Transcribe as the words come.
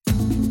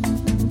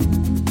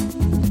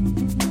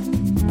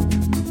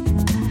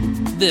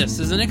This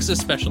is an Nexus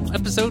Special,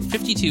 Episode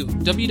 52,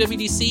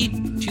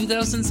 WWDC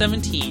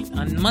 2017,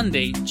 on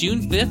Monday,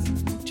 June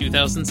 5th,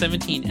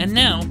 2017. And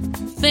now,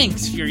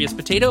 thanks, Furious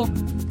Potato!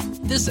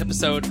 This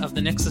episode of the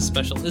Nexus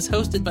Special is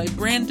hosted by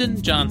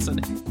Brandon Johnson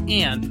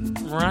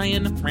and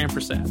Ryan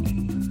Rampersad.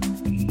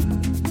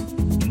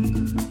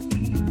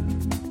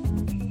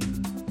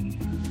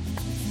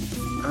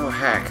 Oh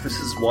heck, this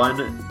is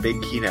one big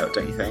keynote,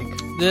 don't you think?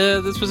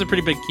 This was a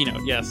pretty big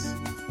keynote, yes.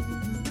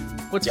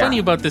 What's funny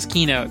about this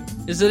keynote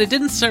is that it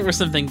didn't start with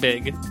something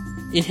big.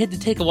 It had to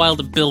take a while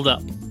to build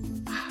up.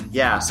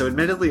 Yeah, so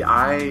admittedly,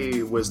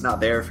 I was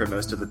not there for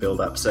most of the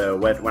build-up. So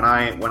when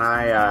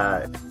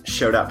I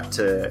showed up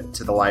to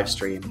the live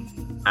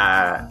stream,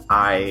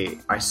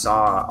 I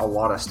saw a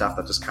lot of stuff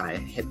that just kind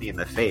of hit me in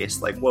the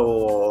face. Like,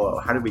 whoa,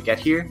 how did we get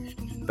here?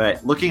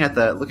 But looking at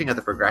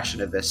the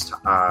progression of this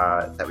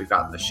that we've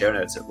got in the show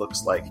notes, it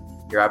looks like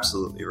you're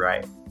absolutely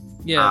right.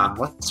 Yeah.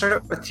 Let's start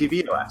up with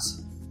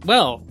tvOS.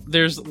 Well,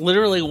 there's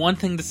literally one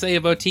thing to say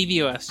about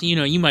tvOS. You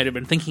know, you might have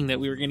been thinking that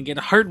we were going to get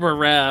a hardware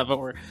rev,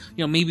 or,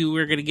 you know, maybe we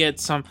were going to get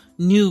some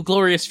new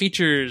glorious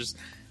features.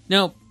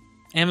 No,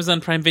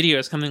 Amazon Prime Video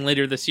is coming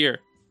later this year.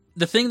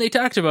 The thing they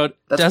talked about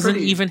doesn't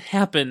even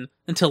happen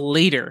until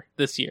later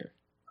this year.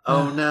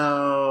 Oh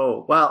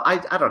no! Well, I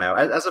don't know.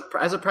 As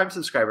a Prime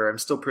subscriber, I'm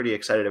still pretty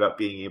excited about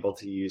being able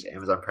to use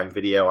Amazon Prime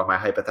Video on my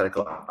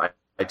hypothetical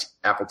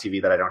Apple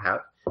TV that I don't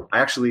have. I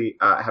actually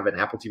have an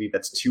Apple TV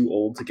that's too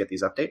old to get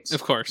these updates.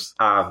 Of course.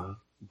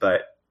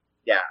 But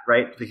yeah,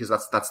 right, because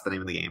that's the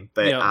name of the game.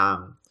 But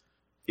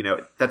you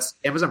know, that's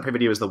Amazon Prime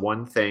Video is the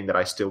one thing that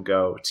I still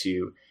go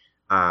to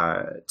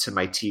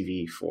my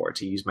TV for,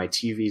 to use my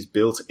TV's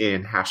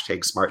built-in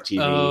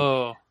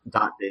 #SmartTV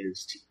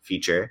 .biz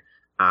feature.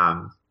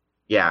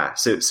 Yeah,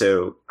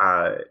 so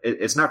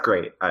it's not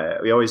great.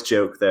 We always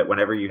joke that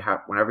whenever you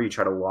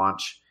try to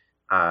launch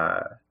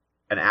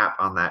an app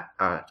on that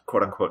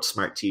quote unquote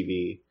smart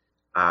TV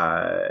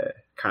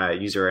kind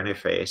of user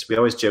interface, we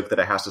always joke that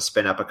it has to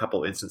spin up a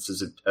couple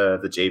instances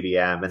of the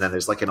JVM, and then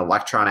there's like an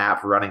Electron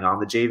app running on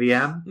the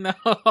JVM. No,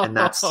 and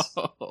that's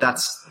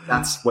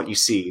what you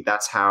see.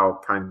 That's how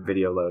Prime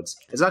Video loads.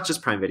 It's not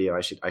just Prime Video,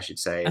 I should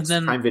say. It's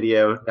Prime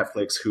Video,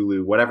 Netflix,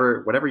 Hulu,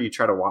 whatever you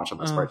try to watch on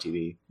the smart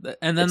TV.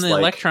 And then the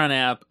Electron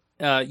app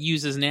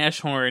uses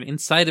Nashorn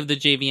inside of the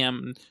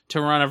JVM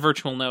to run a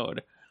virtual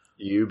node.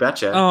 You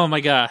betcha. Oh my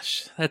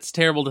gosh, that's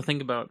terrible to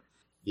think about.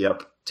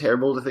 Yep,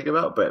 terrible to think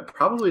about, but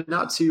probably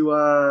not too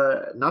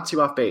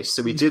off base.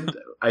 So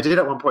I did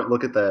at one point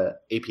look at the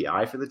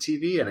API for the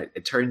TV, and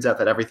it turns out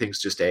that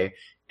everything's just a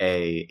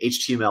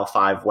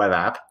HTML5 web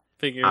app.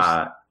 Figures.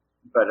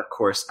 But of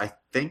course, I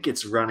think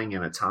it's running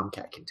in a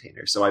Tomcat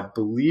container. So I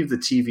believe the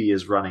TV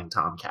is running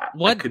Tomcat.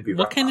 What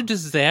kind of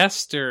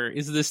disaster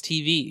is this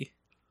TV?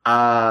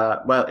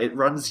 Well, it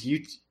runs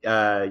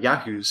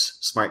Yahoo's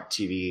smart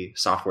TV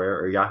software,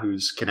 or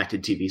Yahoo's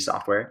connected TV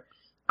software.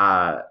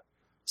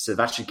 So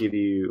that should give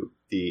you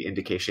the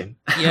indication,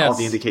 all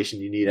the indication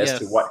you need as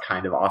to what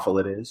kind of awful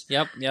it is.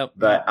 Yep.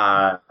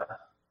 But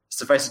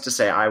suffice it to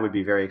say, I would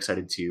be very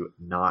excited to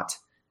not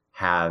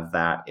have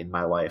that in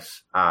my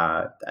life,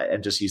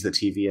 and just use the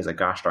TV as a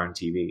gosh darn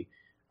TV.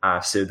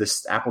 So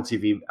this Apple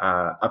TV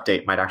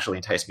update might actually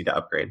entice me to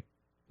upgrade.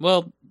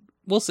 Well,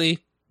 we'll see.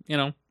 You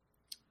know.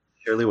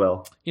 Surely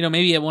will. You know,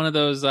 maybe at one of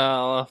those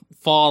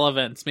fall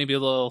events, maybe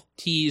they'll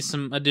tease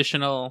some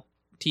additional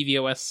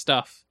tvOS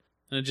stuff,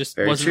 and it just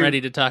wasn't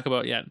ready to talk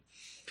about yet.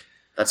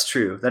 That's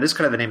true. That is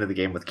kind of the name of the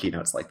game with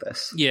keynotes like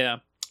this. Yeah.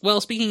 Well,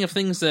 speaking of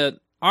things that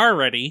are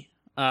ready,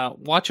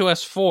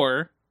 watchOS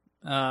 4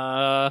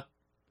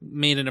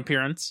 made an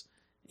appearance,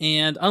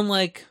 and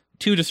unlike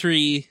 2 to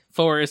 3,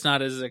 4 is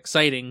not as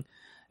exciting.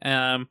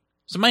 Some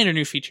minor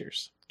new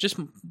features, just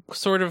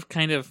sort of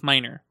kind of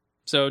minor.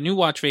 So new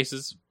watch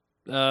faces.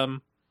 They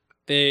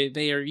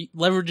are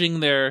leveraging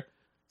their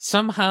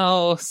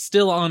somehow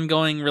still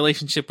ongoing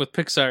relationship with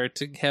Pixar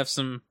to have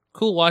some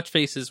cool watch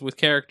faces with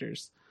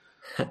characters.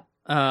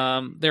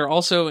 They're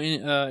also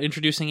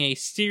introducing a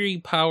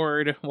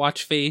Siri-powered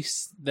watch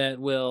face that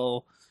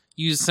will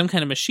use some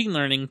kind of machine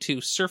learning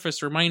to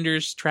surface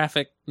reminders,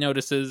 traffic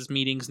notices,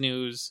 meetings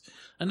news,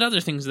 and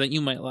other things that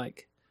you might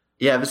like.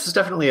 Yeah, this is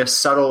definitely a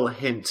subtle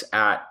hint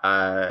at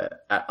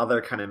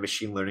other kind of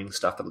machine learning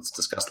stuff that let's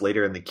discuss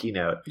later in the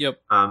keynote.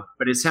 Yep.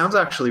 But it sounds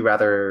actually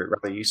rather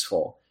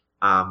useful.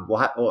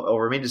 We'll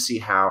remain to see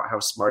how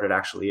smart it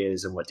actually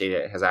is and what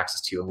data it has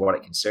access to and what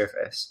it can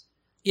surface.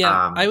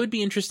 Yeah, I would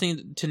be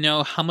interested to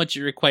know how much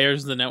it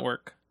requires the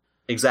network.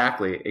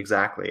 Exactly.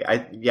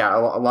 A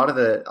lot of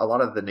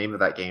the name of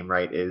that game,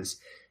 right,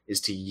 is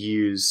to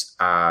use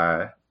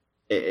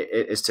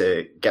is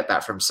to get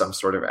that from some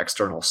sort of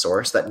external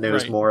source that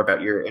knows more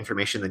about your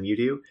information than you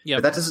do. Yep.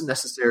 But that doesn't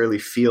necessarily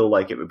feel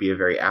like it would be a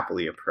very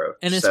Apple-y approach.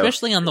 And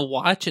especially on the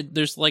watch,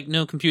 there's like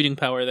no computing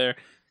power there.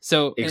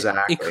 So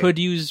exactly. It could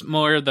use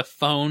more of the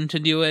phone to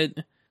do it,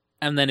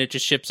 and then it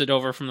just ships it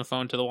over from the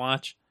phone to the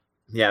watch.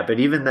 Yeah, but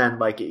even then,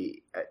 like,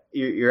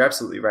 you're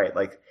absolutely right.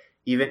 Like,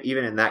 even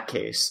in that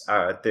case,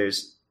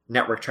 there's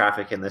network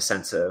traffic in the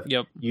sense of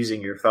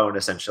using your phone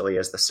essentially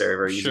as the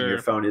server, using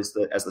your phone as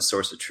the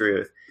source of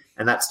truth,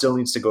 and that still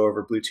needs to go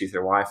over Bluetooth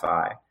or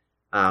Wi-Fi.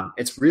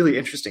 It's really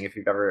interesting if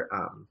you've ever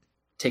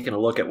taken a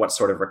look at what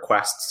sort of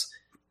requests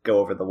go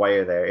over the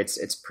wire there.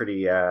 It's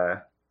pretty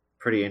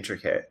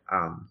intricate.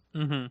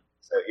 So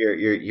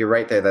you're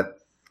right there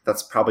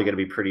that's probably going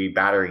to be pretty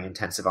battery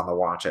intensive on the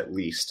watch, at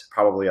least.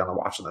 Probably on the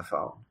watch and the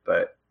phone,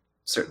 but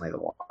certainly the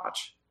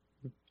watch.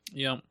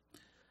 Yeah.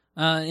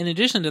 In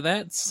addition to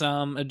that,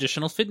 some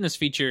additional fitness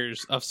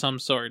features of some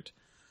sort.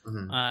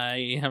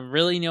 I have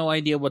really no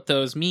idea what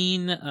those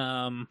mean.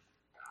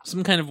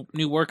 Some kind of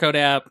new workout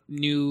app,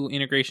 new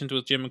integrations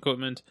with gym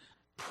equipment.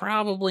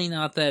 Probably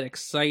not that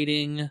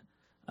exciting.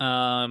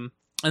 And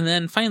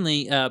then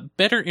finally,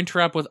 better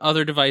interop with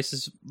other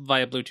devices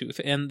via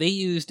Bluetooth. And they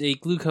used a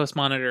glucose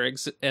monitor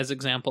as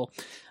example.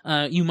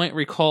 You might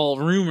recall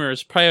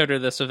rumors prior to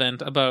this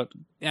event about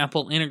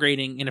Apple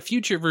integrating in a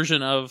future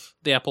version of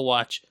the Apple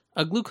Watch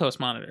a glucose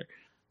monitor.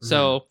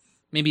 So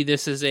maybe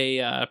this is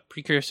a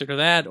precursor to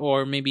that,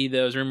 or maybe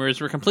those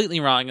rumors were completely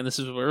wrong and this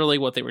is really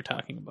what they were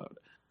talking about.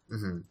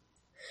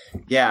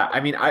 Yeah, I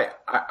mean, I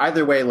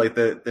either way, like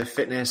the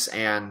fitness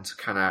and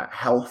kind of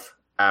health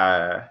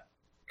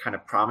kind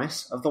of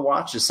promise of the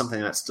watch is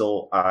something that's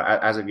still,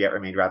 as of yet,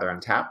 remained rather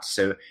untapped.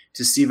 So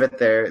to see that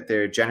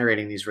they're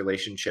generating these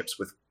relationships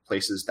with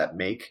places that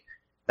make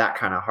that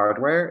kind of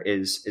hardware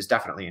is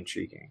definitely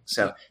intriguing.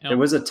 So there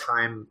was a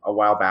time a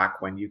while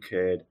back when you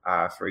could,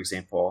 for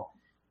example,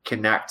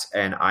 connect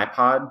an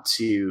iPod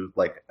to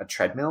like a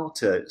treadmill,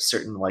 to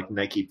certain like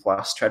Nike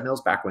Plus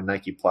treadmills, back when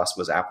Nike Plus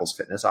was Apple's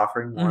fitness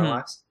offering, more or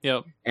less.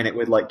 And it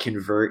would like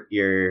convert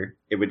it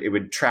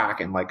would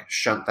track and like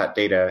shunt that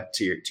data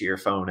to your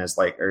phone as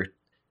like, or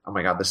oh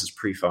my god, this is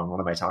pre-phone. What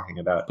am I talking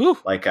about?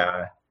 Like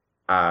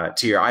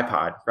to your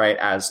iPod, right?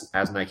 As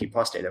Nike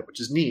Plus data, which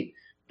is neat.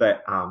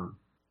 But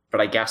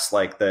I guess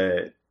like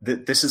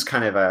this is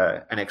kind of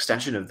an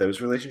extension of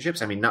those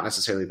relationships. I mean, not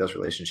necessarily those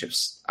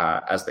relationships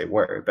as they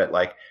were, but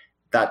like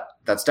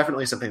that's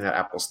definitely something that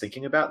Apple's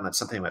thinking about, and that's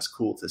something that's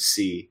cool to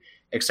see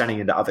extending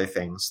into other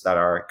things that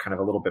are kind of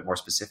a little bit more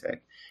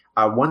specific.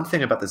 One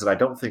thing about this that I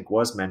don't think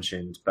was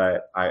mentioned,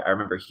 but I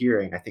remember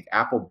hearing, I think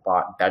Apple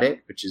bought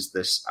Bedit, which is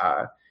this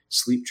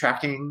sleep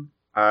tracking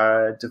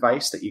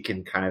device that you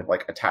can kind of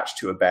like attach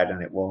to a bed,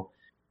 and it will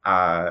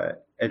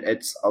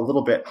it's a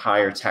little bit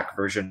higher tech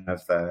version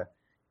of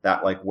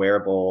that like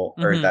wearable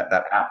or that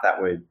app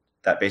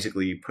that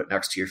basically you put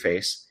next to your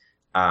face,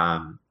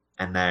 and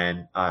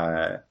then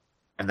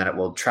it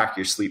will track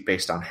your sleep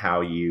based on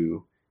how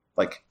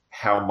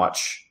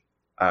much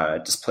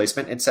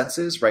displacement it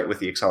senses, right, with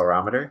the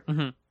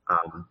accelerometer,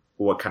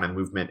 what kind of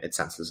movement it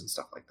senses and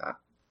stuff like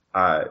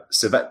that.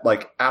 So that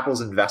like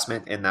Apple's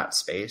investment in that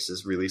space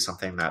is really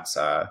something that's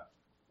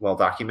well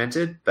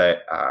documented,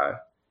 but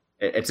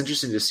it's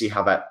interesting to see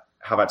how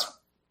that's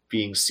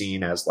being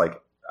seen as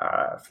like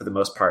for the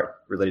most part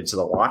related to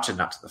the watch and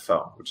not to the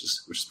phone, which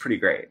is pretty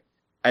great.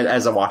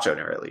 As a watch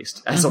owner, at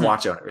least. As a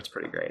watch owner, it's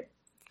pretty great.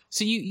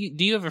 So you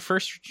do you have a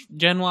first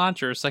gen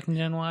watch or a second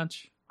gen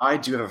watch? I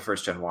do have a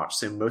first gen watch,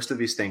 so most of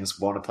these things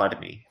won't apply to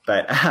me.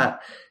 But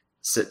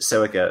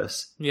so it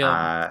goes.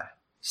 Yeah.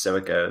 So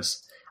it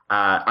goes.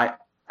 I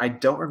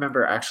don't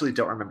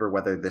remember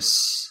whether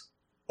this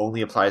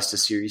only applies to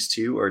Series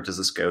 2 or does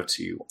this go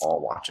to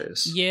all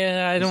watches?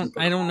 Yeah,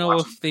 I don't know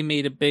if they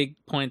made a big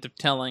point of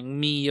telling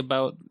me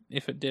about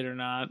if it did or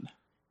not.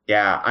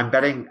 Yeah, I'm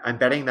betting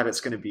that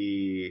it's going to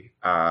be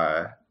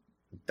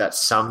that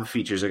some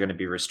features are going to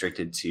be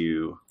restricted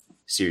to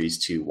Series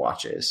 2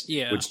 watches.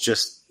 Yeah, which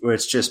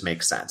just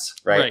makes sense,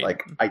 right?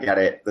 Like I get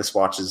it. This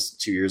watch is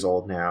 2 years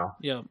old now.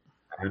 Yeah,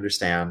 I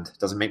understand.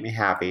 Doesn't make me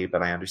happy,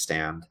 but I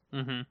understand.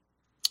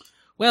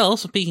 Well,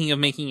 speaking of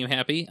making you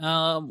happy,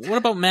 what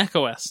about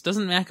macOS?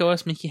 Doesn't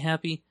macOS make you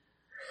happy?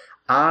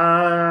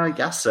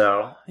 Guess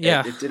so.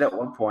 Yeah, it did at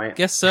one point.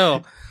 Guess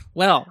so.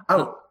 Well,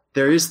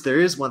 there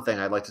is one thing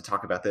I'd like to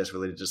talk about this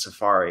related to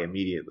Safari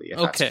immediately. If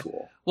that's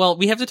cool. Well,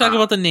 we have to talk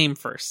about the name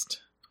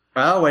first.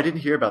 Oh, I didn't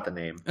hear about the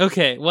name.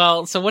 Okay,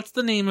 well, so what's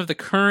the name of the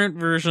current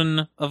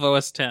version of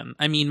OS X?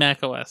 I mean,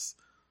 macOS.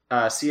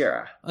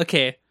 Sierra.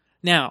 Okay,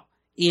 now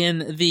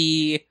in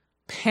the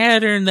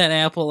pattern that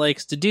Apple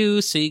likes to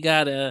do, so you've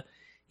got a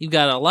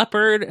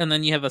leopard, and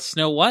then you have a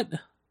snow what?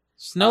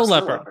 Snow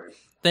leopard.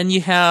 Then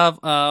you have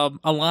a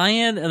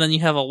lion, and then you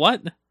have a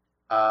what?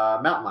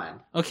 Mountain lion.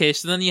 Okay,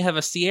 so then you have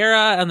a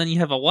Sierra, and then you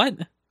have a what?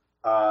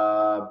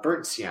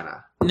 Burnt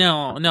sienna.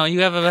 No,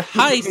 you have a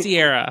high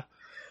Sierra.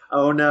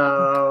 Oh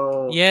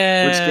no!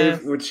 Yeah,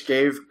 which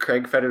gave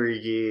Craig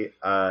Federighi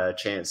a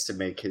chance to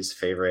make his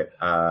favorite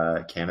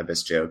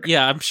cannabis joke.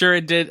 Yeah, I'm sure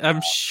it did.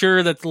 I'm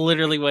sure that's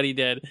literally what he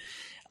did.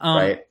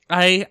 Right.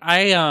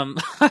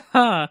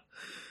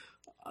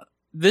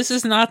 This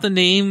is not the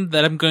name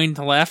that I'm going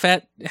to laugh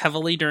at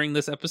heavily during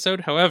this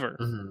episode. However,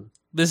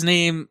 this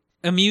name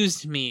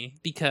amused me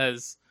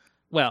because,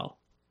 well,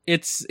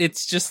 it's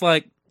just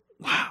like,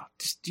 wow,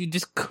 you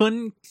just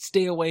couldn't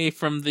stay away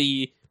from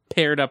the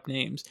paired up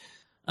names.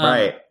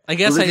 Right. I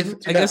guess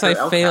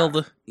I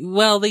failed.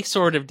 Well, they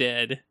sort of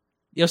did.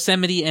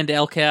 Yosemite and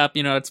El Cap,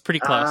 it's pretty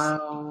close.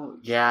 Oh,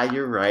 yeah,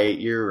 you're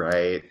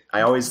right.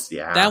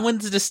 That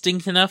one's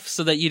distinct enough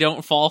so that you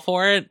don't fall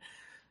for it.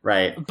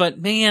 Right. But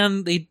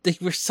man, they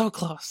were so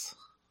close.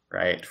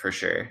 Right, for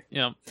sure.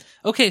 Yeah.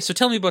 Okay, so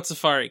tell me about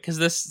Safari, because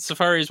this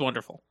Safari is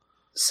wonderful.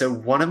 So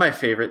one of my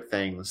favorite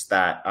things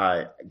that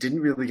didn't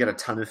really get a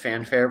ton of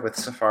fanfare with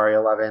Safari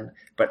 11,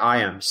 but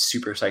I am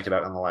super psyched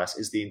about nonetheless,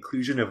 is the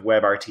inclusion of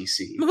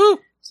WebRTC. Woohoo!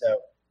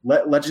 So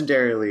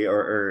legendarily,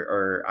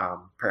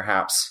 or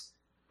perhaps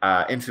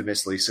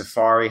infamously,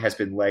 Safari has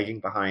been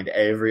lagging behind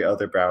every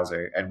other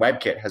browser, and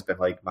WebKit has been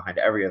lagging behind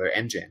every other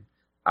engine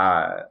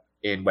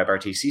in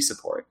WebRTC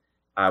support.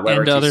 WebRTC,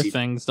 and other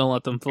things, don't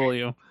let them fool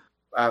you.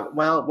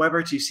 Well,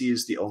 WebRTC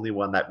is the only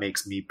one that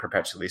makes me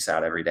perpetually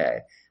sad every day.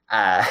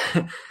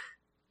 That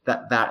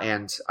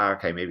and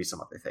okay, maybe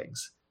some other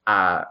things.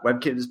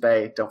 WebKit is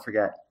Bay, don't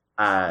forget.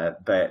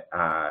 But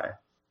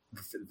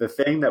the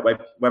thing that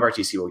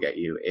WebRTC will get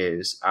you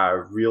is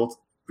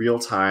real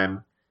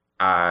time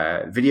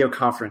video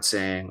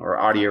conferencing or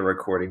audio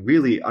recording,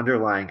 really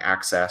underlying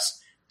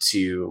access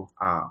to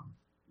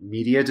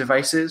media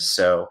devices.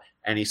 So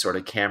any sort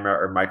of camera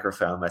or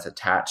microphone that's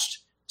attached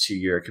to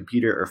your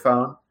computer or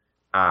phone.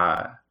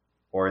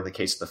 Or in the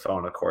case of the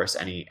phone, of course,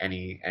 any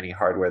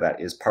hardware that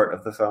is part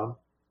of the phone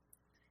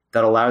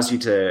that allows you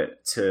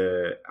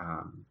to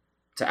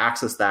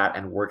access that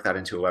and work that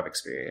into a web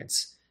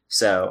experience.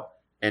 So,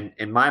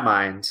 in my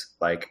mind,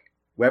 like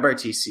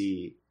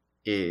WebRTC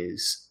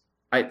is,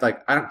 I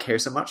don't care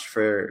so much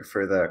for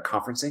the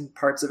conferencing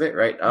parts of it,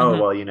 right? Oh,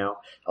 well,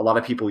 a lot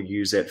of people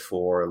use it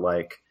for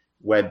like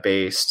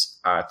web-based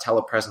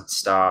telepresence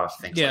stuff,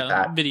 things like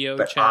that. Video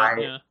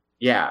chat.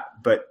 Yeah,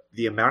 but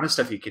the amount of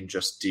stuff you can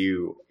just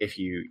do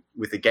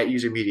with the Get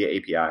User Media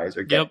APIs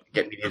or Get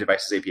Media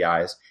Devices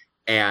APIs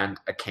and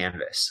a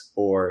canvas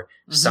or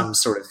some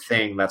sort of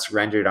thing that's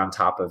rendered on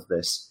top of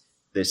this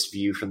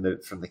view from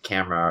the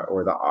camera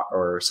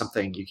or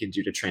something you can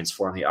do to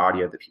transform the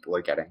audio that people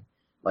are getting.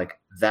 Like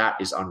that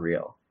is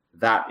unreal.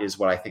 That is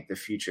what I think the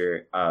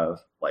future of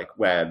like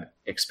web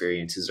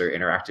experiences or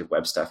interactive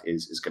web stuff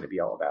is going to be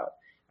all about.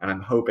 And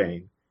I'm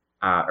hoping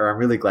I'm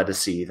really glad to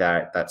see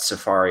that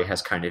Safari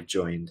has kind of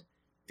joined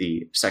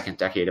the second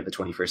decade of the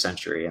 21st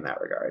century in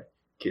that regard,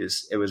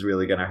 because it was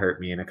really going to hurt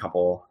me in a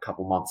couple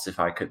months if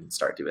I couldn't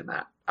start doing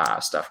that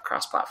stuff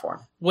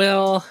cross-platform.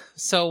 Well,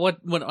 so what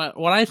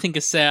I think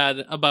is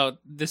sad about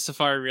this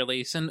Safari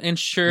release, and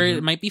sure,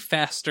 it might be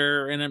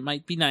faster and it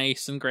might be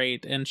nice and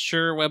great, and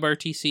sure,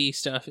 WebRTC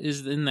stuff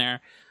is in there,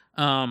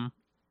 and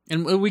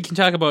we can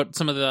talk about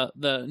some of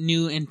the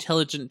new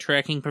intelligent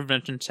tracking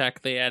prevention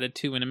tech they added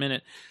to in a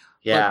minute.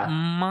 Yeah. But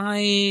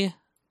my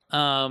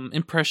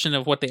impression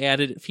of what they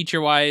added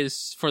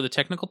feature-wise for the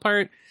technical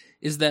part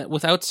is that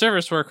without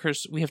service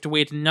workers, we have to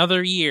wait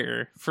another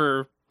year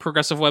for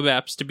progressive web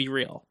apps to be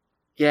real.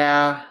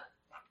 Yeah.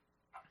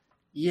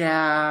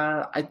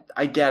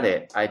 I get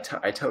it. I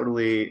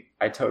totally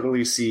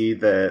see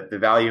the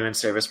value in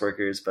service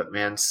workers, but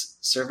man,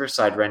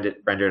 server-side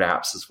rendered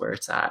apps is where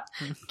it's at.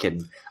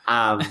 Kidding.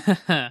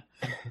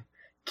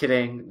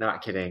 Kidding.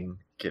 Not kidding.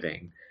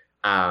 Kidding.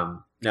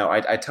 No,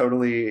 I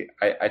totally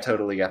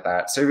get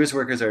that. Service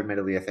workers are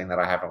admittedly a thing that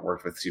I haven't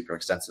worked with super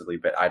extensively,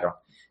 but I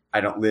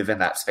don't live in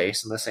that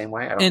space in the same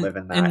way. I don't live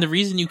in that. And the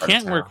reason you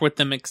can't work with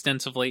them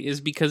extensively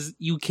is because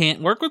you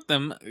can't work with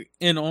them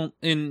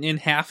in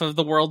half of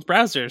the world's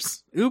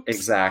browsers. Oops.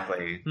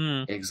 Exactly.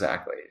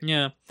 Exactly.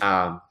 Yeah.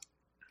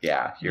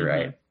 Yeah, you're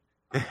right.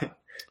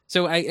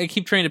 So I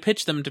keep trying to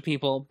pitch them to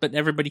people, but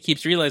everybody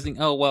keeps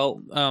realizing, oh,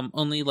 well,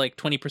 only like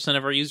 20%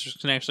 of our users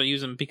can actually use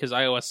them because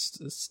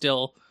iOS is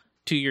still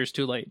 2 years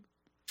too late.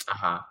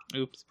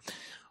 Oops.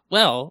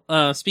 Well,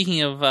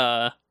 speaking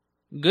of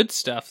good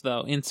stuff,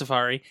 though, in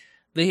Safari,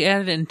 they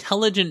added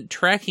intelligent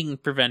tracking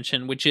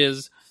prevention, which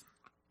is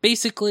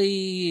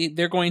basically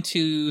they're going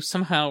to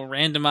somehow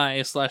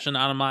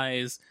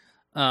randomize/anonymize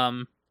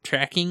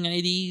tracking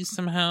IDs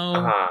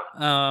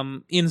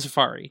somehow in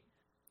Safari.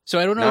 So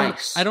I don't know.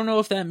 Nice. I don't know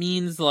if that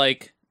means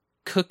like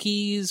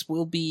cookies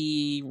will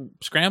be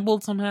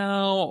scrambled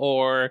somehow,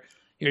 or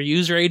your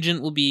user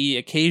agent will be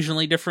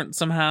occasionally different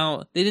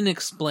somehow. They didn't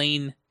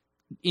explain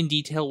in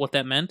detail what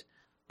that meant,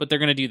 but they're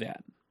going to do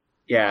that.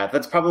 Yeah,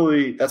 that's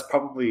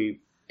probably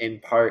in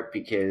part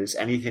because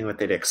anything that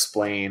they'd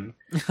explain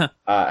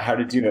how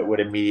to do it would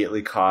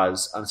immediately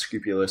cause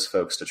unscrupulous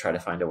folks to try to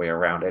find a way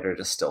around it or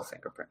to still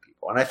fingerprint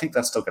people. And I think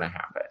that's still going to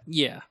happen.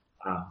 Yeah.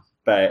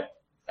 But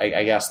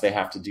I guess they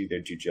have to do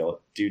their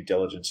due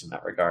diligence in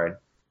that regard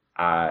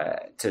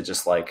to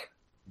just like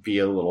be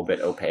a little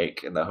bit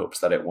opaque in the hopes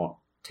that it won't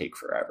take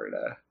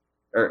forever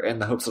or in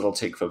the hopes that it'll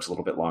take folks a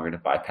little bit longer to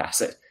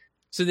bypass it.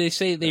 So they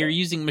say they are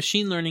using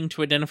machine learning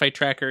to identify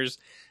trackers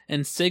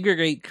and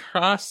segregate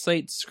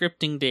cross-site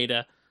scripting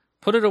data.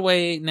 Put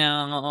away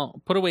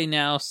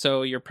now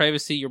so your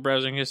privacy, your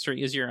browsing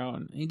history is your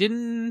own. He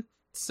didn't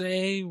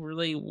say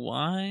really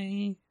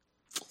why.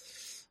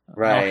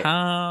 Right.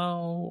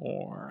 How,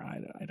 or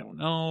I don't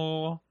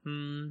know.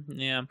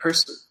 Yeah.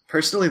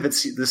 Personally,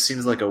 this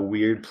seems like a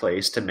weird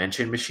place to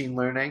mention machine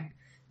learning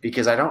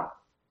because I don't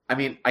I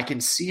mean, I can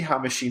see how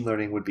machine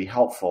learning would be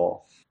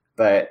helpful,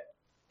 but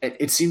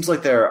it seems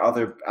like there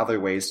are other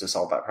ways to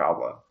solve that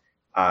problem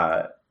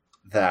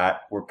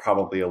that were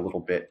probably a little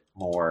bit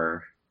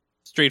more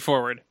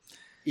straightforward.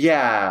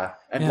 Yeah,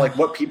 and like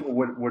what people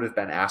would have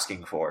been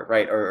asking for,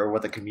 right? Or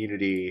what the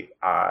community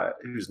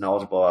who's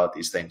knowledgeable about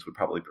these things would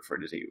probably prefer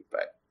to do,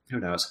 but who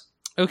knows?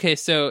 Okay,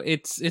 so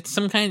it's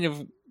some kind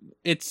of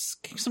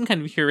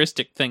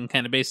heuristic thing,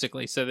 kind of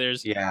basically. So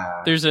there's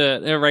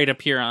a write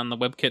up here on the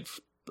WebKit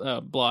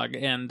blog,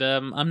 and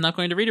I'm not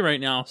going to read it right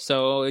now,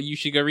 so you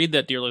should go read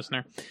that, dear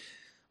listener.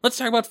 Let's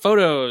talk about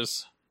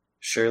photos.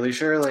 Surely.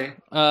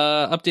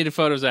 Updated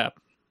Photos app.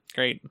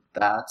 Great.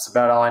 That's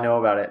about all I know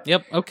about it.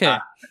 Yep. Okay.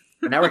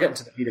 But now we're getting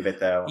to the meat of it,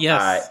 though.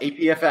 Yes.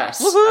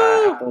 APFS,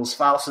 Apple's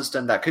file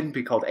system that couldn't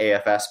be called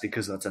AFS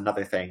because that's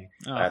another thing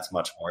that's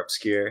much more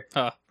obscure.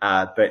 But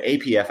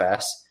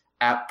APFS,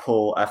 App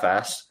Pull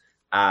FS,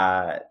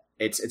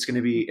 it's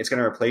going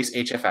to replace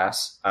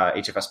HFS,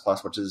 HFS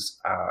Plus, which is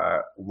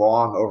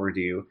long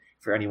overdue.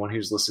 For anyone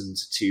who's listened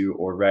to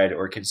or read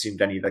or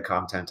consumed any of the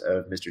content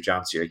of Mr.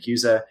 John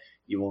Siracusa,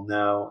 you will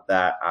know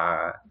that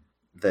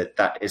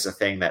that is a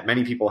thing that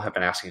many people have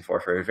been asking for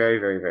a very,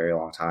 very, very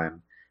long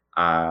time.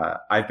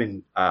 I've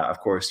been, of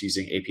course,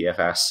 using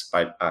APFS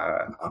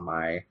on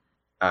my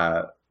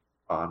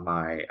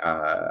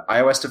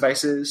iOS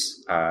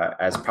devices,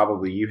 as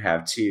probably you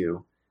have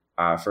too,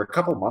 for a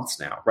couple months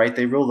now, right?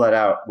 They rolled that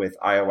out with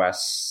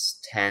iOS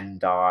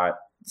 10.2,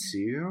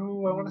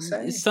 I want to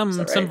say.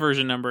 Some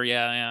version number,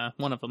 yeah,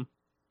 one of them.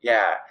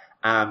 Yeah,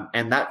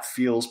 and that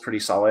feels pretty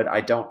solid. I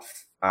don't.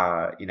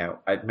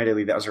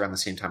 Admittedly, that was around the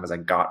same time as I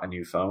got a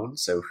new phone.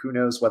 So who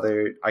knows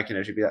whether I can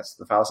attribute that to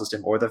the file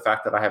system or the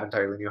fact that I have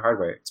entirely new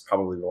hardware. It's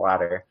probably the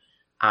latter.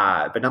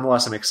 But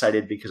nonetheless, I'm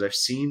excited because I've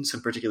seen some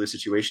particular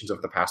situations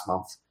over the past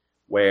month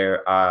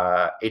where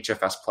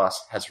HFS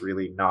Plus has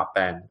really not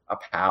been a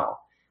pal.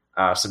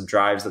 Some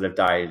drives that have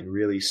died in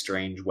really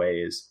strange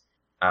ways.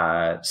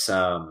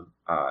 Some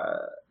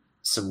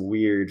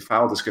weird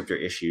file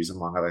descriptor issues,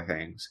 among other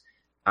things.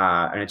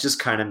 And it just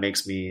kind of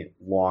makes me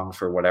long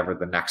for whatever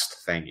the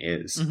next thing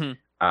is. Mm-hmm.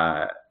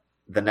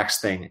 The next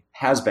thing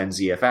has been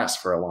ZFS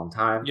for a long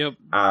time. Yep.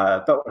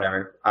 But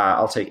whatever.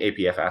 I'll take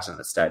APFS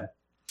instead.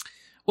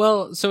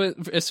 Well, so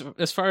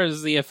as far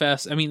as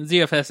ZFS, I mean,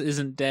 ZFS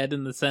isn't dead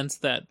in the sense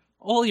that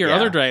all your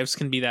other drives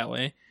can be that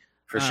way.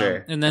 For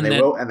sure. And then they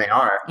will, and they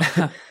are.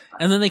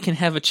 And then they can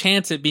have a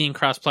chance at being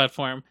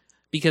cross-platform.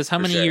 Because how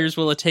many years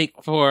will it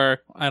take for,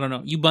 I don't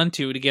know,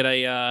 Ubuntu to get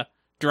a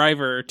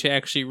driver to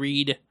actually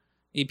read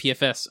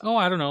APFS? Oh,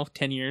 I don't know,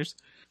 10 years.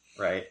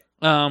 Right.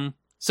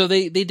 So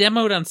they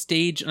demoed on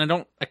stage, and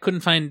I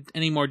couldn't find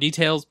any more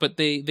details, but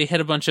they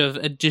had a bunch of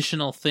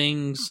additional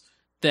things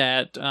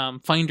that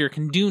Finder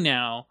can do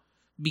now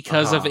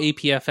because of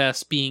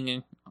APFS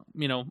being,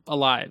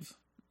 alive.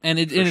 And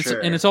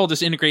it's all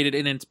just integrated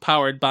and it's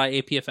powered by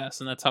APFS,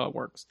 and that's how it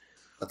works.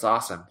 That's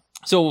awesome.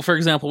 So, for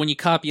example, when you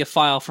copy a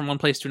file from one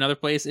place to another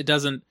place, it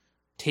doesn't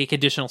take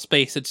additional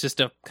space. It's just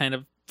a kind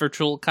of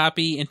virtual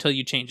copy until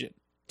you change it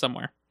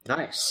somewhere.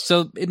 Nice.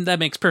 So that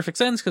makes perfect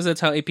sense because that's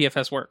how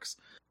APFS works.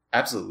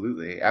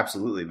 Absolutely.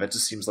 That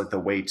just seems like the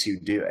way to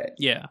do it.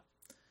 Yeah.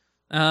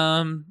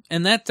 And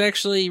that's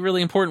actually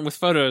really important with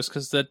photos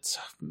because that's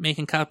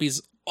making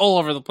copies all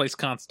over the place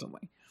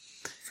constantly.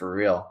 For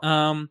real.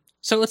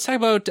 So let's talk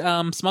about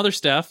some other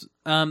stuff.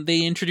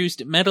 They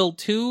introduced Metal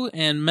 2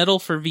 and Metal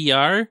for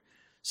VR.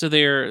 So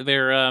they're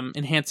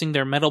enhancing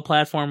their Metal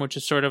platform, which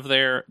is sort of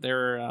their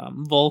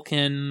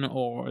Vulkan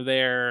or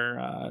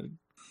their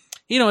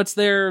it's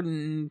their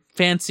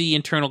fancy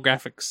internal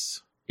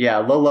graphics. Yeah,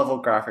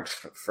 low-level graphics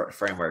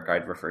framework,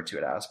 I'd refer to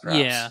it as, perhaps.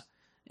 Yeah,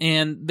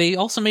 and they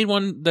also made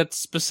one that's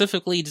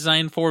specifically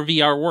designed for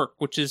VR work,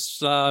 which is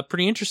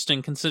pretty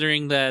interesting,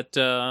 considering that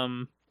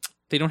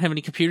they don't have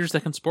any computers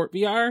that can support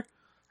VR.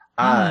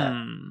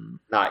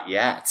 Not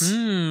yet.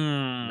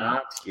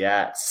 Not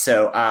yet.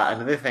 So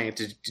another thing,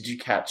 did you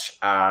catch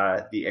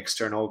the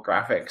external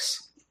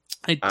graphics?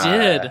 I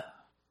did.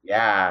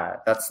 Yeah,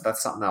 that's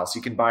something else.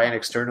 You can buy an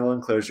external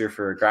enclosure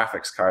for a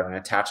graphics card and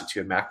attach it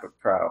to a MacBook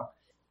Pro,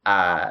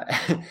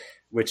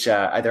 which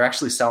they're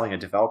actually selling a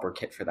developer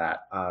kit for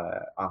that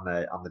on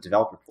the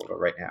developer portal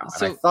right now.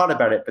 And I thought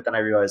about it, but then I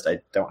realized I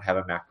don't have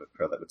a MacBook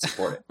Pro that would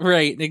support it.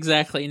 Right,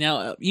 exactly.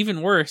 Now,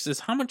 even worse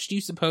is how much do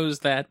you suppose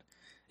that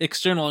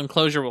external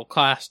enclosure will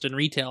cost in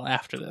retail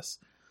after this?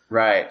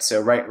 Right.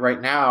 So right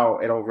now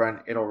it'll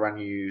run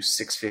you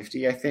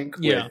 $650, I think,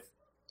 with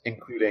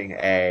including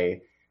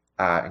a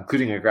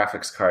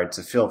graphics card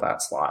to fill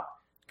that slot.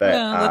 But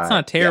that's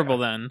not terrible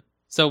then.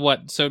 So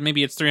what? So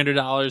maybe it's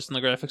 $300 and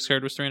the graphics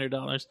card was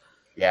 $300.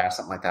 Yeah,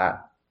 something like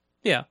that.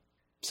 Yeah.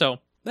 So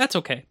that's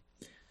okay.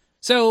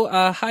 So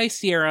High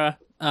Sierra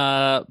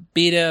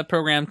beta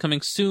program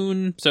coming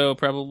soon. So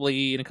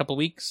probably in a couple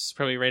weeks,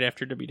 probably right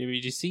after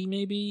WWDC,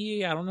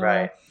 maybe. I don't know.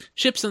 Right.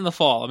 Ships in the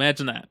fall.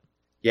 Imagine that.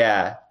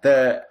 Yeah.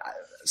 But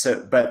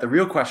the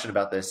real question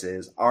about this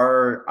is: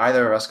 are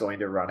either of us going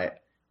to run it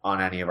on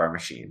any of our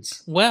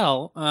machines?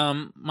 Well,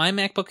 my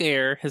MacBook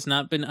Air has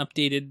not been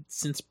updated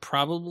since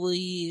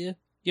probably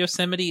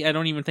Yosemite. I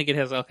don't even think it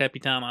has El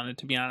Capitan on it,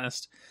 to be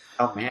honest.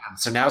 Oh man,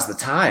 so now's the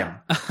time.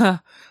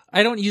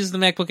 I don't use the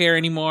MacBook Air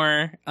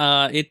anymore.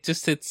 It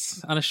just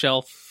sits on a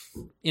shelf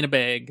in a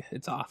bag.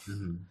 It's off.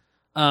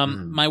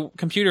 My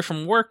computer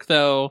from work,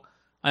 though,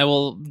 I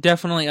will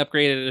definitely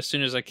upgrade it as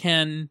soon as I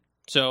can.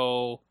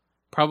 So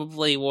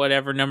probably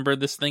whatever number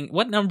this thing...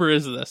 What number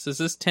is this? Is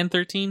this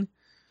 1013?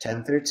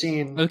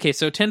 1013. Okay,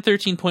 so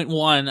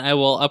 1013.1 I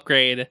will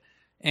upgrade,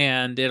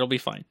 and it'll be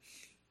fine.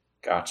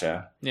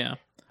 Gotcha. Yeah.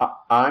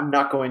 I'm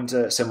not going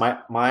to... So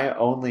my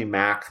only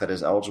Mac that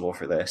is eligible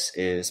for this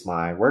is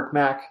my work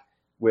Mac,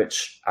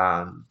 which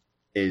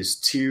is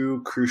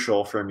too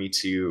crucial for me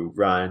to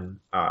run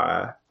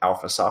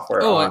alpha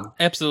software on. Oh,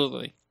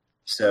 absolutely.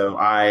 So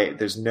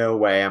there's no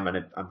way I'm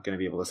gonna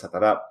be able to set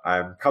that up.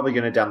 I'm probably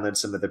gonna download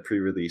some of the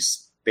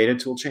pre-release beta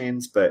tool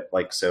chains, but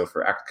so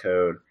for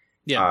Xcode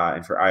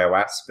and for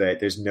iOS,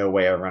 but there's no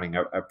way I'm running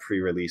a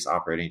pre-release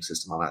operating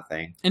system on that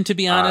thing. And to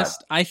be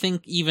honest, I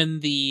think even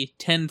the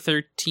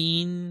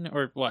 1013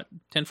 or what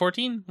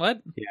 1014?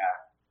 What?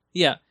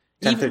 Yeah.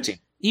 1013.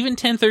 Even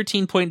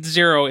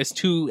 1013.0 is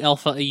too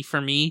alpha-y for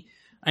me.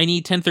 I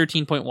need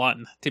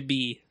 1013.1 to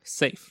be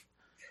safe.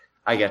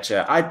 I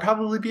getcha. I'd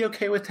probably be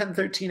okay with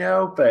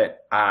 1013.0,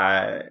 but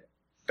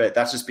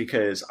that's just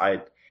because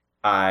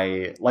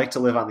I like to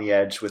live on the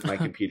edge with my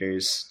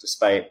computers,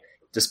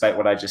 despite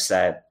what I just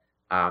said.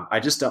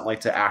 I just don't like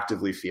to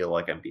actively feel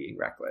like I'm being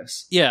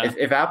reckless. Yeah.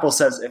 If Apple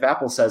says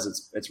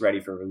it's ready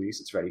for release,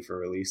 it's ready for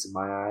release in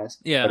my eyes.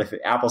 Yeah. But if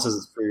Apple says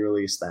it's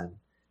pre-release, then.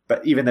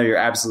 But even though you're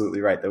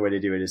absolutely right, the way to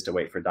do it is to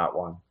wait for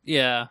 .1.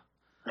 Yeah.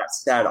 That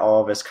said,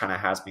 all of this kind of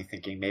has me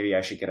thinking maybe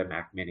I should get a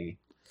Mac Mini.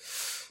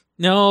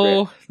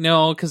 No,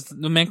 because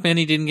the Mac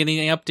Mini didn't get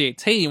any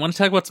updates. Hey, you want to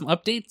talk about some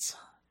updates?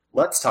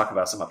 Let's talk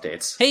about some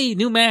updates. Hey,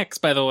 new Macs,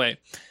 by the way.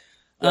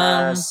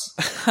 Yes.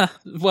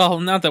 Well,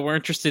 not that we're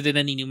interested in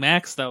any new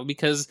Macs, though,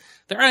 because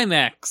they're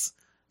iMacs.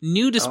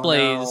 New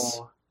displays,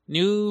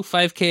 new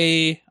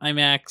 5K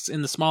iMacs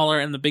in the smaller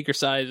and the bigger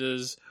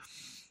sizes,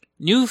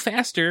 new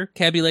faster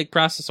Kaby Lake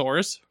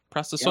processors.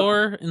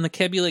 In the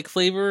Kaby Lake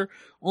flavor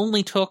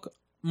only took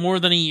more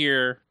than a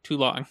year too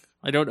long.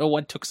 I don't know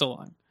what took so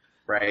long.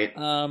 Right.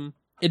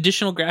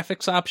 Additional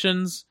graphics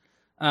options.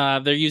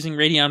 They're using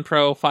Radeon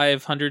Pro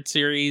 500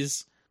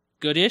 series.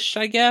 Goodish,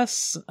 I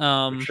guess.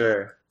 For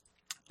sure.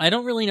 I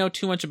don't really know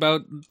too much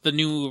about the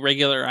new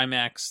regular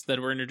iMacs that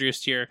were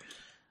introduced here.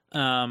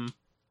 They're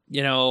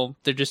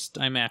just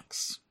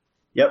iMacs.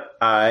 Yep.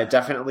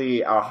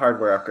 Definitely a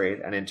hardware upgrade,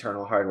 an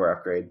internal hardware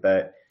upgrade.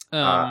 But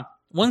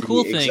one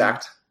cool thing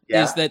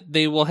is that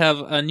they will have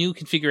a new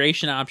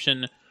configuration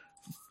option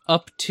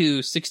up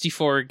to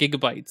 64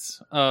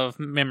 gigabytes of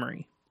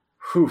memory.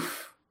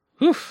 Oof.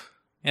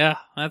 Yeah,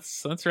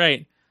 that's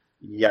right.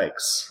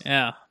 Yikes.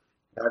 Yeah.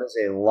 That is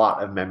a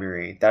lot of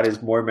memory. That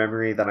is more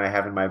memory than I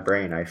have in my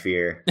brain, I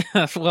fear.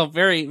 Well,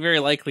 very, very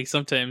likely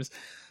sometimes.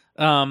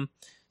 So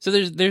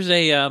there's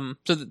the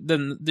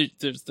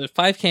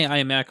 5K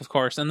iMac, of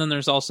course, and then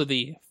there's also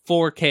the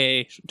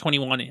 4K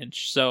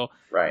 21-inch. So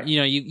right.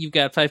 You've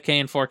got 5K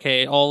and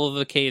 4K. All of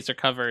the Ks are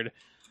covered.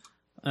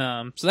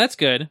 So that's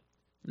good.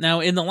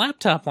 Now, in the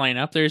laptop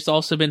lineup, there's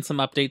also been some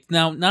updates.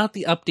 Now, not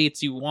the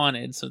updates you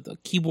wanted. So the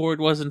keyboard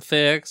wasn't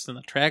fixed, and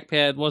the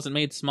trackpad wasn't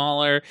made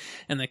smaller,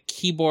 and the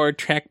keyboard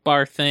track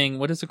bar thing,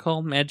 what is it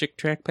called? Magic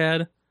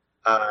trackpad?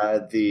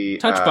 The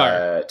touch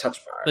bar.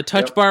 Touch bar. The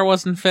touch bar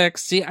wasn't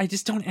fixed. See, I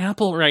just don't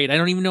Apple right. I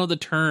don't even know the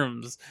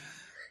terms.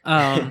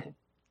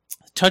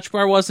 Touch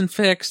bar wasn't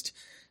fixed.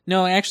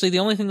 No, actually, the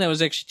only thing that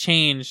was actually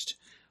changed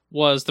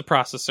was the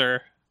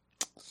processor.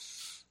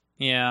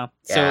 Yeah.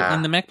 So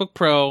in the MacBook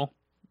Pro,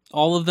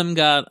 all of them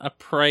got a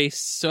price.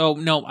 So,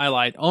 no, I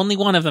lied. Only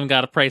one of them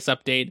got a price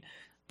update.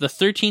 The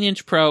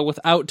 13-inch Pro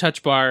without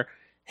Touch Bar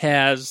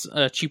has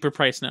a cheaper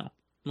price now.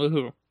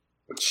 Woohoo.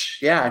 Which,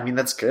 yeah, I mean,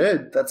 that's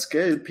good. That's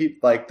good.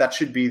 That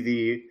should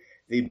be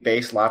the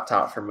base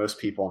laptop for most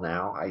people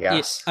now, I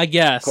guess. I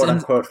guess. Quote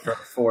unquote,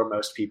 for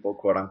most people,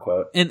 quote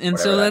unquote. And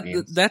so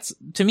that's,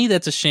 to me,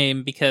 that's a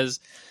shame because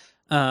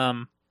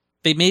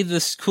they made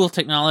this cool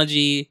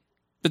technology,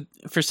 but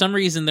for some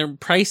reason they're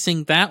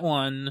pricing that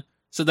one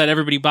so that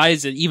everybody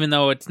buys it, even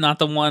though it's not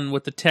the one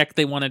with the tech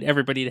they wanted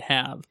everybody to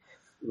have.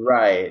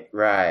 Right.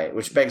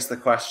 Which begs the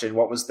question: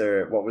 what was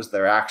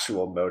their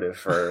actual motive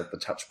for the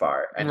Touch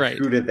Bar, and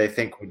who did they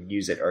think would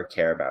use it or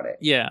care about it?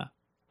 Yeah,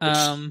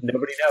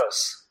 nobody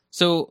knows.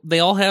 So they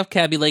all have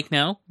Kaby Lake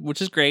now,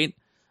 which is great.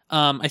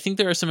 I think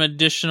there are some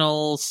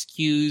additional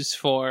SKUs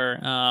for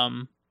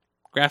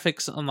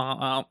graphics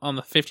on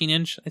the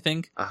 15-inch. I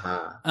think.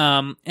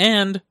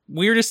 And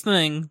weirdest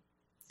thing,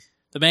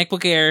 the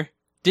MacBook Air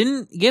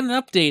didn't get an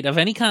update of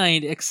any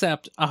kind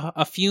except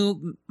a few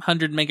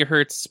 100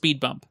 megahertz speed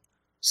bump.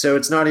 So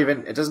it doesn't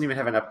even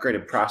have an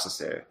upgraded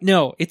processor.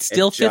 No, it's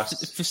still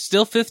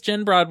fifth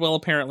gen Broadwell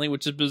apparently,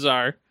 which is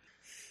bizarre.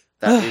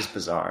 That is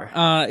bizarre.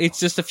 It's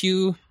just a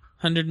few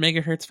 100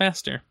 megahertz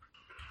faster.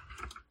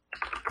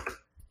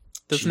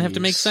 Doesn't have to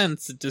make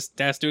sense. It just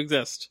has to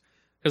exist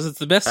because it's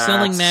the best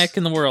selling Mac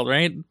in the world,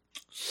 right?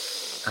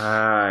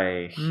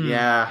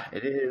 Yeah,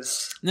 it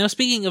is. Now,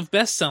 speaking of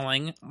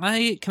best-selling,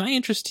 can I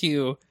interest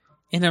you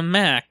in a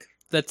Mac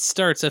that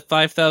starts at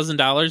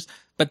 $5,000,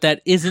 but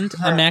that isn't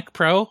a Mac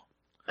Pro?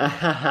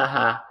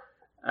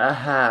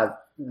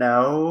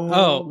 No.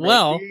 Oh,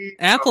 well, maybe?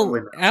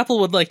 Apple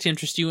would like to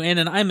interest you in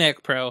an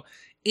iMac Pro.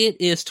 It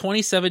is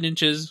 27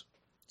 inches.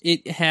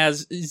 It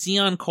has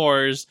Xeon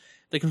cores.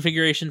 The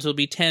configurations will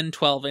be 10,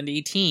 12, and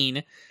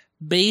 18.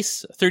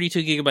 Base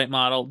 32GB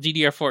model,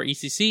 DDR4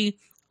 ECC,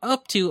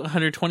 up to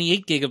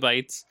 128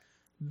 gigabytes.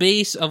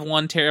 Base of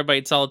 1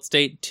 terabyte solid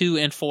state, 2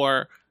 and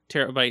 4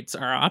 terabytes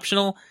are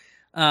optional.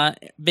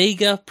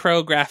 Vega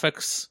Pro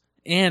graphics,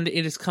 and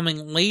it is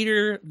coming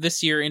later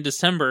this year in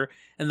December.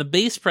 And the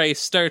base price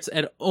starts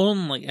at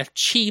only a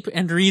cheap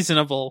and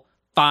reasonable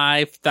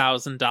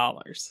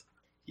 $5,000.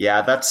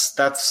 Yeah, that's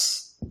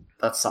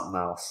something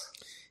else.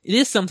 It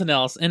is something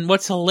else. And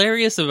what's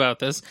hilarious about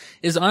this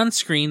is on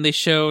screen they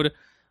showed,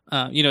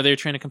 they were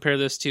trying to compare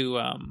this to,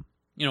 a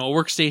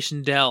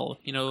workstation Dell.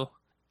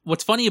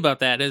 What's funny about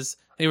that is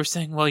they were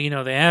saying, well,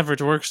 the average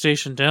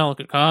workstation Dell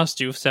could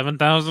cost you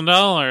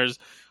 $7,000.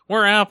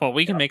 We're Apple.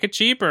 We can make it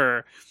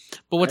cheaper.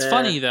 But what's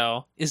funny,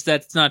 though, is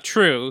that's not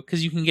true,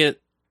 because you can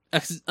get a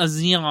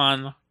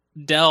Xeon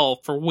Dell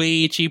for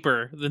way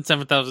cheaper than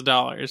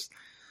 $7,000.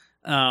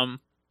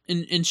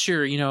 And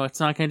sure, it's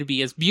not going to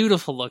be as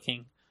beautiful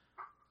looking,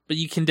 but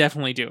you can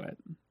definitely do it.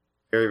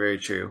 Very, very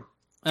true.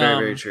 Very,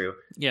 very true.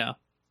 Yeah.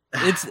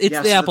 It's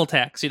the Apple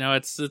tax,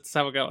 it's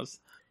how it goes.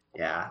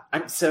 Yeah.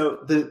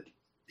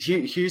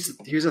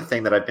 Here's a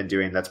thing that I've been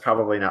doing that's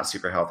probably not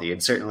super healthy,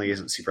 and certainly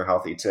isn't super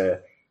healthy to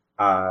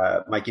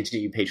my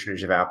continued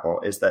patronage of Apple,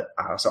 is that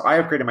so I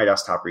upgraded my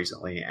desktop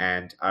recently,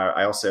 and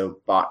I also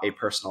bought a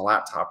personal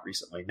laptop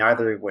recently,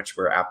 neither of which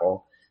were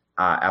Apple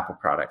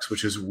products,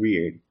 which was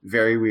weird,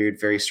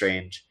 very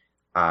strange,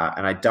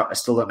 and I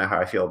still don't know how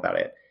I feel about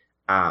it.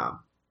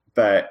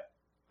 But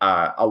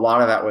a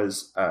lot of that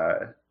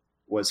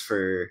was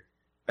for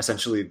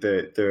essentially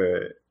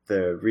the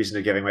reason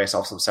of giving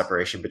myself some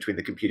separation between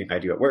the computing I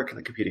do at work and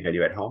the computing I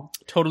do at home.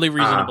 Totally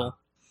reasonable.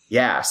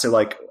 Yeah. So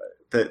like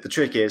the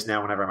trick is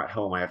now whenever I'm at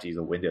home, I have to use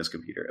a Windows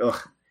computer,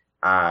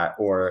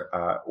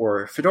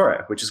 or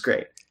Fedora, which is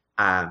great.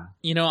 I'm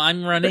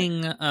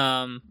running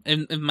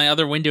in my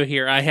other window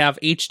here. I have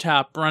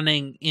HTOP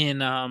running in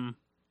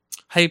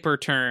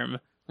Hyperterm,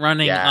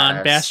 running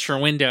on Bash for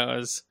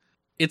Windows.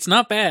 It's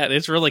not bad.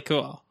 It's really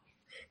cool.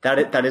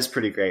 That is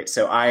pretty great.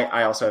 So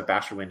I also have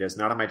Bash for Windows,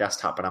 not on my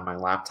desktop, but on my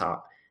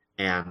laptop.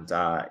 And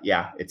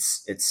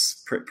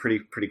it's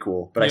pretty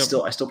cool. But yep.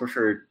 I still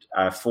prefer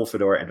a full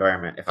Fedora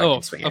environment if I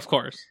can swing it. Of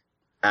course.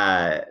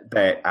 But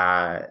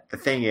the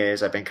thing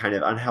is, I've been kind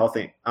of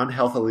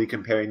unhealthily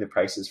comparing the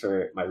prices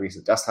for my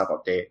recent desktop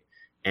update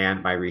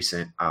and my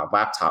recent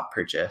laptop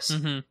purchase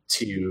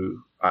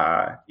to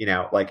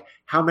like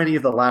how many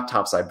of the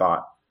laptops I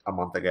bought a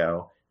month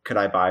ago could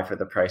I buy for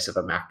the price of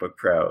a MacBook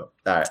Pro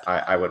that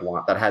I would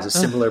want, that has a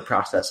similar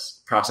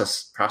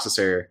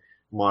processor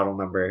model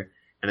number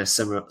and a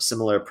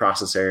similar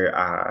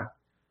processor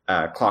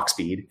clock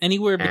speed,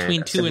 anywhere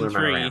between 2 and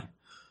 3.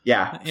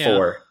 Yeah,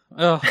 4.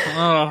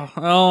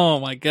 Oh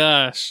my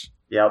gosh.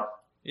 Yep.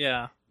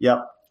 Yeah.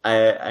 Yep.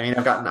 I mean,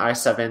 I've got an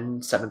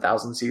i7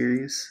 7000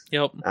 series.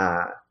 Yep.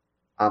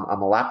 On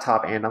the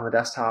laptop and on the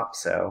desktop.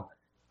 So,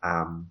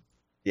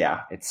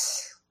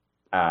 it's.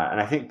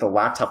 And I think the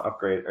laptop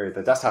upgrade or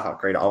the desktop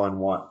upgrade all in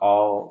one,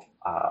 all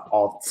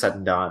said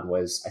and done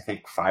was I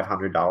think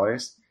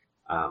 $500,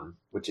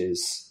 which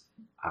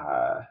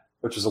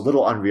was a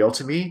little unreal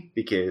to me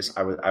because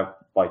I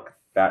like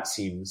that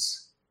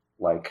seems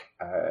like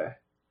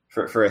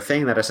for a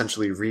thing that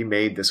essentially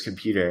remade this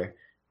computer,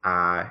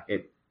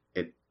 it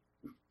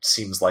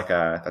seems like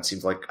a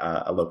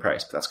low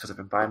price, but that's because I've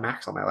been buying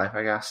Macs all my life,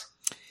 I guess.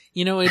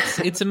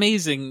 It's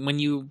amazing when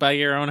you buy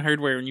your own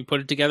hardware and you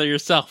put it together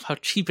yourself, how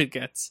cheap it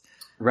gets.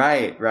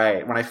 Right.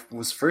 When I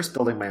was first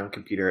building my own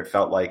computer, it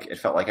felt like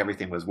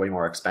everything was way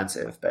more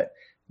expensive, but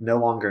no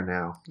longer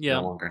now. Yeah.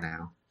 No longer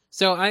now.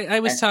 So I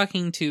was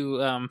talking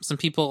to some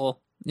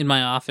people in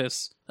my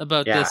office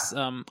about this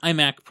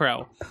iMac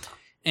Pro,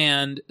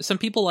 and some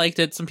people liked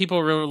it. Some people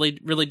were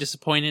really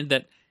disappointed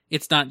that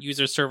it's not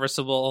user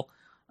serviceable.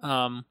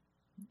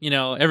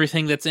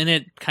 Everything that's in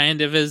it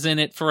kind of is in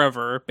it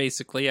forever,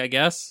 basically, I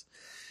guess.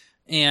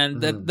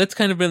 And that's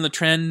kind of been the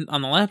trend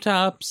on the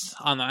laptops,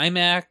 on the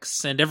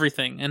iMacs, and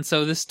everything. And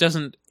so this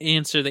doesn't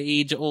answer the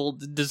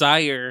age-old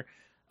desire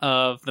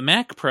of the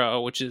Mac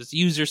Pro, which is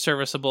user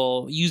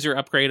serviceable, user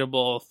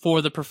upgradable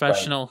for the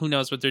professional who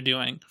knows what they're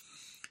doing.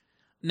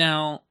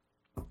 Now,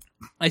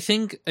 I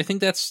think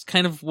that's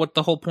kind of what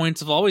the whole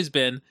points have always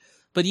been.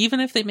 But even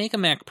if they make a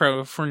Mac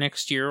Pro for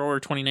next year or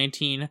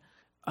 2019,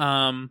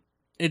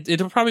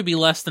 it'll probably be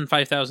less than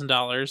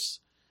 $5,000.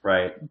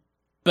 Right.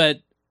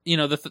 But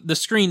the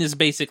screen is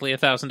basically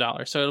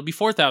 $1,000, so it'll be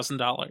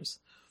 $4,000.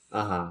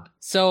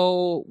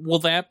 So will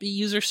that be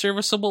user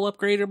serviceable,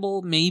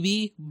 upgradable?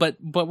 Maybe, but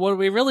what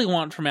we really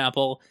want from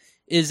Apple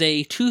is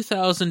a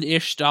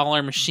 $2,000-ish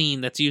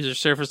machine that's user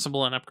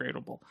serviceable and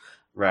upgradable.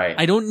 Right.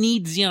 I don't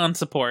need Xeon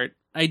support.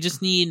 I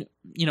just need,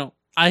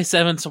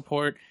 i7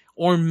 support,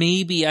 or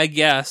maybe, I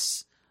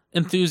guess,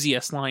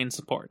 enthusiast line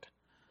support.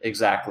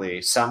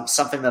 Exactly.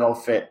 Something that'll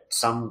fit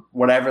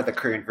whatever the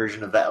current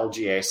version of the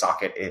LGA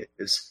socket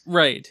is.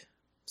 Right.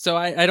 So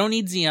I don't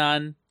need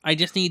Xeon. I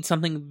just need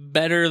something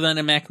better than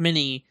a Mac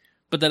Mini,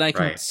 but that I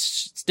can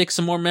stick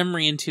some more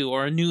memory into,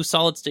 or a new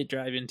solid state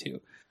drive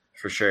into.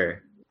 For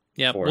sure.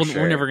 Yeah, we're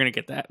never going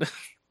to get that.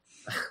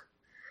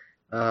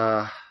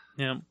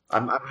 Yeah.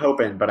 I'm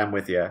hoping, but I'm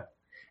with you.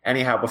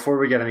 Anyhow, before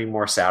we get any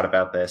more sad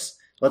about this,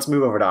 let's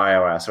move over to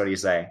iOS. What do you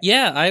say?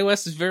 Yeah,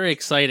 iOS is very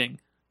exciting.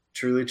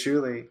 Truly,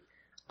 truly.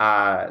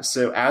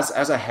 So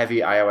as a heavy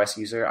iOS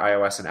user,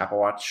 iOS and Apple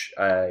Watch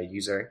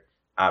user,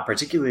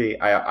 particularly,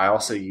 I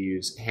also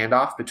use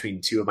handoff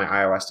between two of my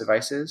iOS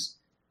devices.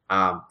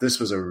 This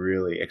was a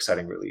really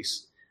exciting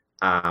release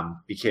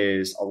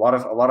because a lot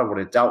of what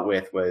it dealt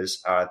with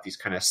was these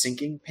kind of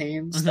syncing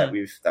pains that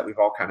we've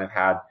all kind of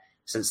had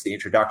since the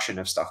introduction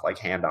of stuff like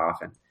handoff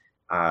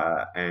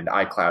and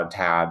iCloud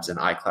tabs and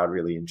iCloud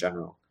really in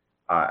general,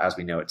 as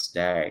we know it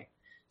today.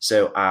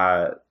 So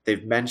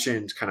they've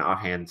mentioned kind of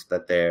offhand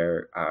that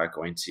they're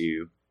going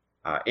to,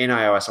 in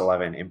iOS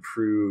 11,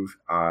 improve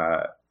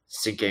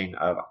syncing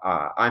of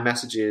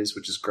iMessages,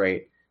 which is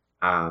great.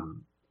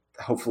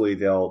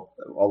 Hopefully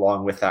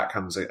along with that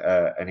comes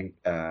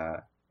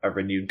a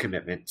renewed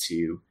commitment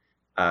to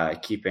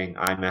keeping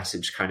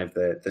iMessage kind of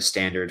the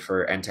standard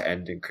for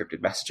end-to-end encrypted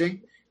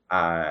messaging.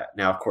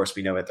 Now, of course,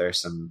 we know that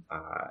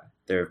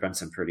there have been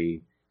some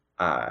pretty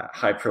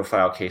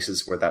high-profile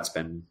cases where that's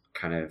been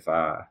kind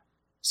of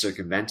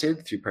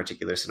circumvented through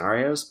particular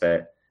scenarios,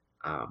 but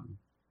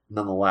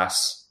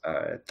nonetheless,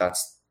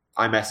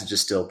 iMessage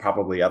is still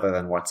probably, other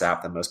than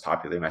WhatsApp, the most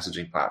popular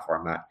messaging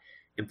platform that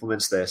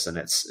implements this, and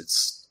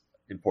it's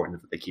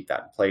important that they keep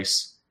that in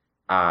place.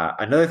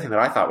 Another thing that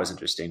I thought was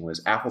interesting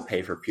was Apple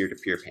Pay for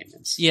peer-to-peer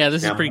payments. Yeah,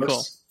 this is pretty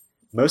cool.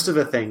 Most of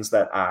the things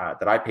that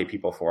I pay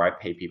people for, I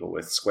pay people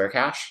with Square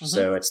Cash.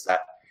 So it's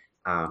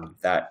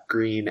that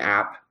green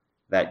app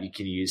that you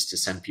can use to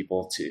send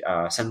people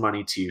to send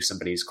money to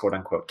somebody's quote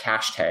unquote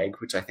cash tag,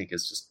 which I think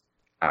is just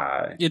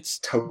it's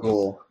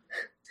total.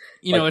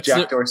 It's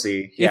Jack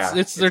Dorsey. Yeah,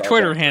 it's their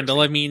Twitter handle.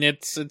 I mean,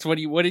 it's what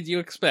did you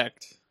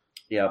expect?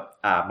 Yep.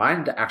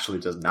 Mine actually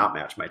does not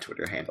match my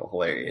Twitter handle.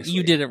 Hilariously,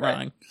 you did it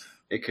wrong.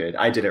 It could.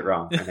 I did it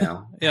wrong. I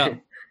know. Yeah.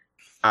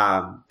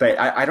 But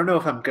I don't know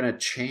if I'm going to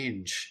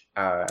change.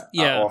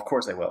 Well, of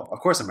course I will. Of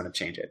course I'm going to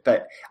change it.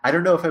 But I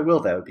don't know if I will,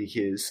 though,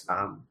 because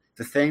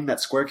the thing that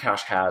Square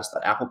Cash has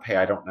that Apple Pay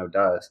I don't know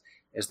does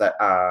is that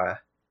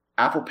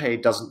Apple Pay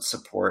doesn't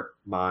support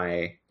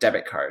my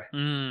debit card.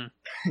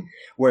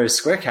 Whereas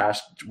Square Cash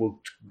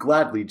will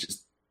gladly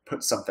just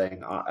put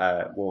something,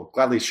 will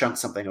gladly shunt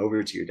something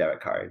over to your debit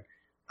card.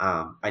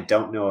 I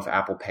don't know if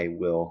Apple Pay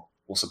will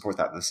support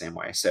that in the same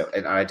way. So,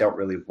 and I don't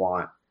really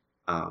want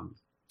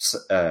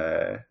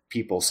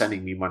people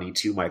sending me money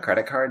to my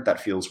credit card. That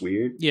feels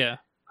weird. Yeah.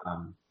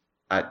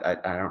 I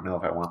don't know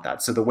if I want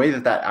that. So the way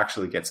that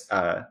actually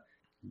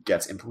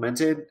gets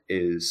implemented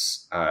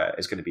is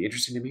going to be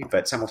interesting to me.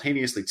 But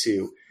simultaneously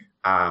too,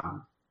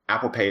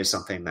 Apple Pay is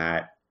something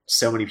that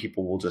so many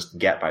people will just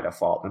get by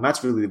default, and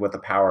that's really what the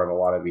power of a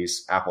lot of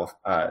these Apple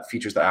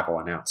features that Apple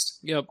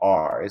announced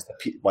are. Is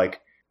that like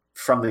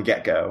from the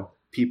get go,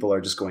 people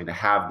are just going to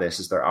have this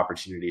as their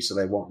opportunity, so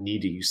they won't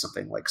need to use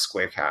something like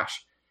Square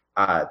Cash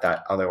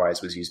that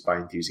otherwise was used by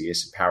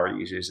enthusiasts and power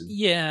users. And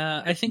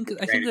I think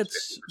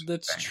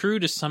that's true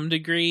to some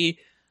degree.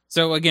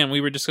 So again,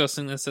 we were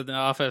discussing this at the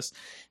office,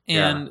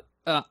 and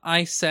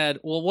I said,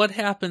 well, what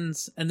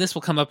happens, and this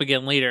will come up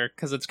again later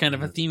because it's kind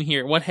of a theme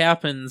here, what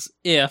happens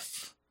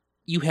if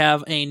you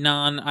have a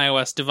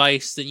non-iOS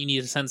device that you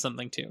need to send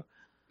something to?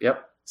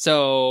 Yep.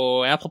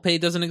 So Apple Pay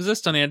doesn't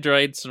exist on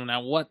Android, so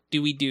now what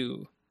do we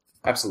do?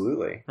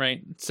 Absolutely.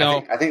 Right.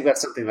 So I think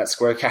that's something that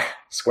Square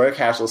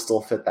Cash will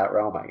still fit that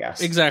realm, I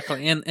guess.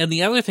 Exactly. And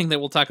the other thing that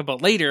we'll talk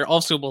about later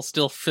also will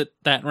still fit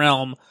that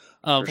realm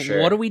of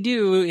sure. What do we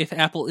do if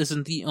Apple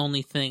isn't the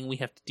only thing we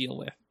have to deal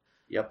with?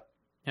 Yep.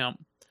 Yeah.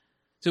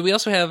 So we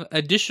also have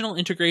additional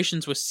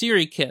integrations with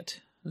SiriKit.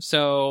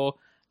 So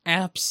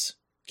apps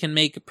can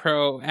make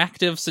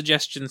proactive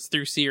suggestions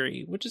through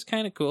Siri, which is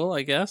kind of cool,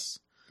 I guess.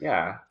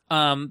 Yeah.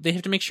 They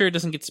have to make sure it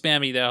doesn't get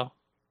spammy though.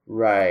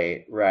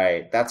 Right.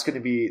 That's going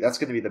to be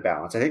the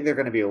balance. I think there are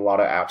going to be a lot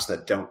of apps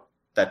that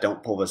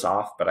don't pull this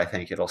off, but I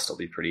think it'll still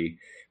be pretty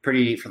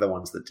neat for the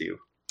ones that do.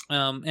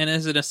 And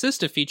as an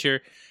assistive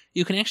feature,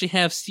 you can actually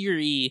have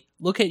Siri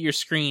look at your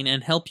screen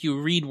and help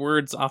you read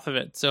words off of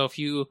it. So if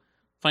you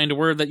find a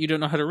word that you don't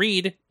know how to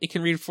read, it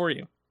can read for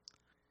you.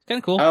 It's kind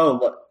of cool.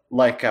 Oh,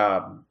 like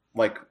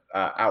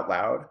out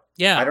loud.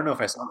 Yeah. I don't know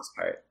if I saw this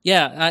part.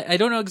 Yeah, I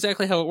don't know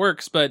exactly how it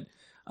works, but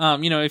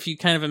if you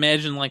kind of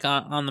imagine like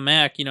on the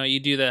Mac, you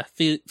do the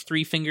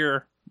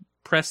 3-finger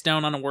press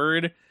down on a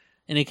word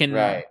and it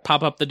can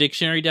pop up the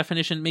dictionary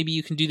definition. Maybe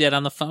you can do that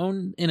on the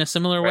phone in a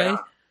similar way. On.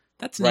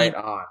 That's neat. Right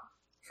on.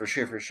 For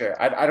sure.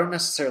 I don't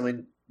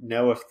necessarily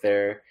know if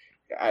they're...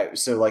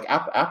 So like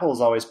Apple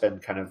has always been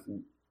kind of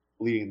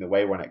leading the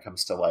way when it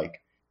comes to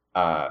like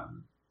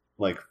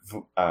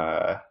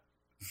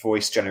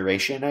voice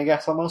generation, I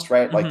guess, almost,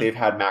 right? Mm-hmm. Like they've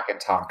had Mac and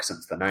Talk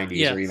since the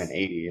 90s or even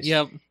 80s.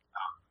 Yep.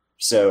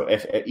 So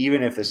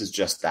even if this is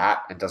just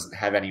that and doesn't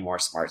have any more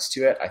smarts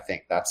to it, I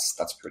think that's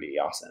pretty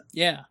awesome.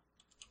 Yeah.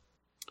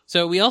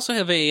 So we also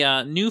have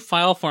a new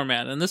file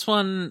format, and this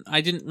one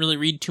I didn't really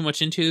read too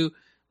much into,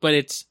 but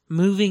it's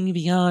moving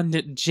beyond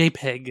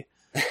JPEG.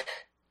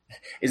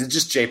 Is it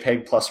just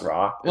JPEG plus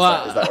RAW?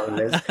 Is that what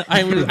it is?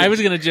 I was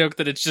going to joke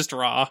that it's just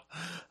RAW.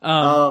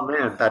 Oh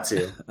man, that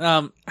too.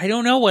 I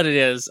don't know what it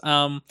is.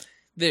 Some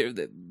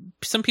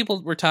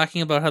people were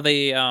talking about how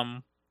they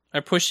are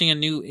pushing a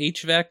new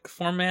HVAC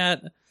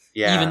format,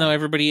 even though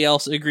everybody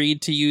else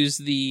agreed to use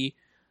the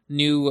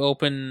new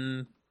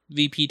Open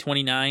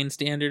VP29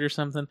 standard or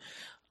something.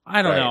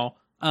 I don't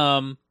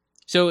know.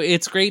 So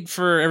it's great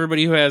for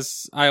everybody who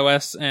has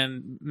iOS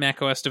and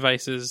macOS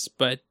devices,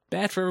 but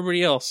bad for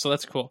everybody else. So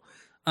that's cool.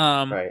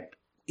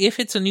 If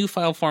it's a new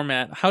file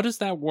format, how does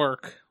that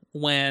work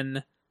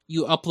when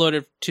you upload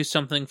it to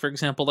something, for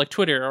example, like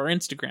Twitter or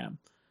Instagram?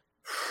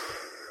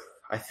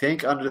 I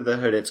think under the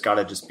hood, it's got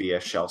to just be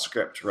a shell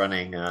script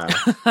running.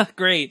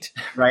 Great.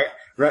 Right?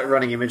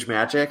 Running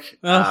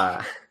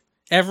ImageMagick.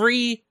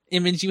 Every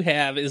image you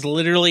have is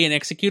literally an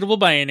executable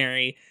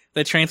binary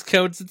that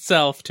transcodes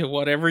itself to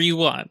whatever you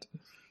want.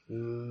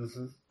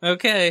 Mm-hmm.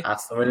 Okay.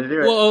 That's the way to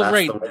do it. Well,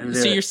 right.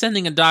 So you're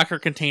sending a Docker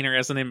container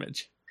as an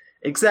image.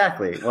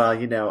 Exactly. Well,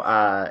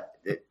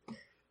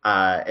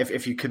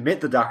 if you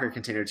commit the Docker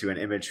container to an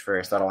image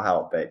first, that'll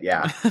help. But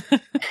yeah.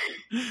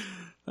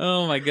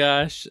 Oh my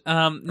gosh.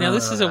 Now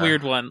this is a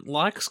weird one.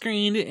 Lock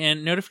screen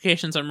and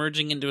notifications are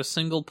merging into a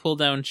single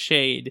pull-down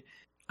shade,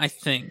 I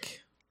think.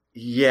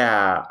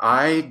 Yeah,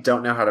 I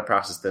don't know how to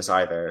process this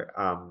either.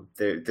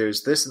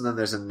 There's this, and then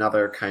there's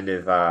another kind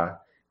of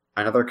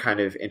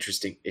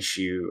interesting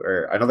issue,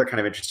 or another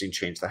kind of interesting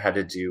change that had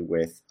to do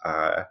with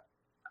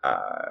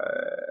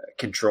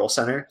Control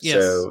Center. Yes.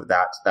 So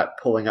that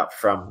pulling up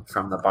from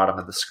the bottom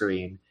of the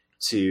screen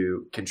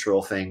to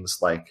control things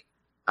like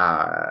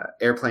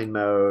airplane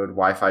mode,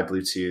 Wi-Fi,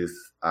 Bluetooth,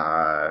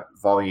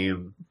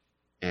 volume,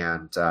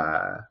 and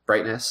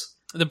brightness.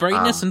 The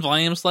brightness and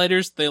volume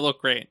sliders, they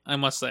look great, I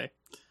must say.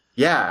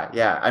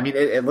 Yeah. I mean,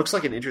 it looks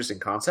like an interesting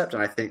concept,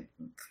 and I think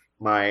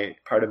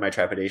part of my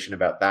trepidation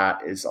about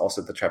that is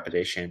also the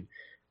trepidation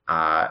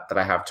that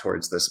I have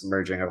towards this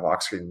merging of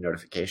lock screen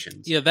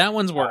notifications. Yeah, that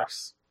one's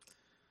worse.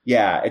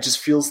 Yeah, it just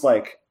feels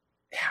like,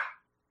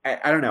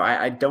 I don't know.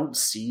 I don't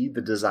see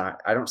the design.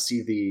 I don't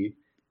see the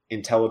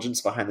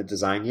intelligence behind the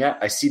design yet.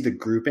 I see the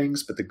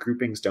groupings, but the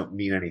groupings don't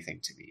mean anything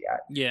to me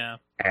yet. Yeah.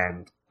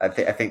 And I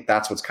think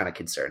that's what's kind of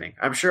concerning.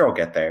 I'm sure I'll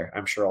get there.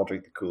 I'm sure I'll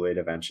drink the Kool-Aid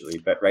eventually.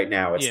 But right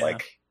now it's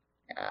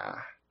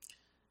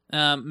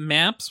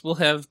Maps will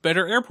have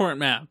better airport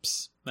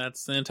maps.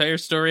 That's the entire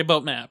story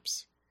about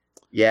Maps.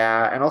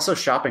 Yeah, and also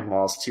shopping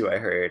malls too, I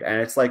heard.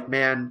 And it's like,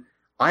 man,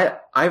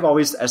 I've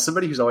always, as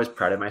somebody who's always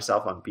prided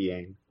myself on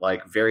being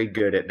like very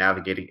good at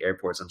navigating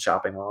airports and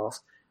shopping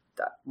malls,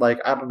 that, like,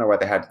 I don't know why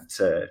they had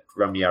to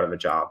run me out of a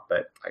job,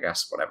 but I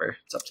guess whatever,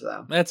 it's up to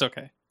them. That's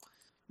okay.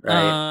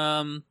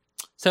 Right.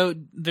 So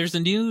there's a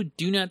new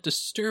Do Not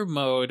Disturb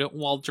mode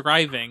while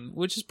driving,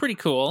 which is pretty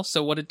cool.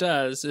 So what it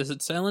does is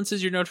it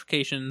silences your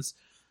notifications,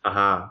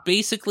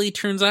 basically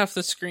turns off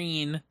the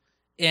screen,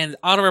 and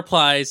auto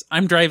replies,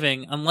 "I'm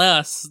driving,"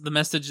 unless the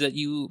message that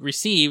you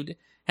received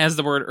has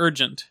the word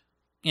urgent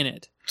in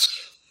it.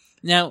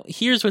 Now,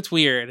 here's what's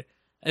weird,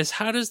 is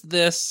how does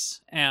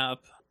this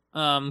app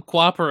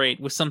cooperate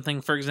with something,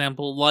 for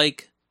example,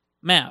 like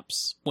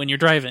Maps when you're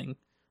driving?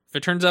 If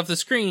it turns off the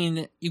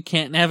screen, you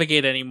can't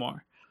navigate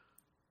anymore.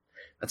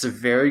 That's a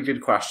very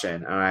good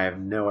question, and I have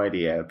no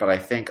idea, but I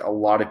think a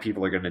lot of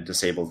people are going to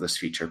disable this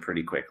feature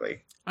pretty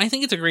quickly. I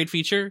think it's a great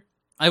feature.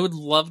 I would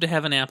love to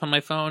have an app on my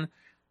phone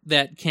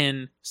that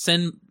can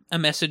send a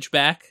message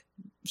back,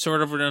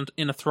 sort of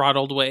in a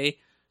throttled way,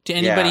 to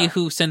anybody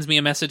who sends me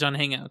a message on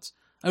Hangouts.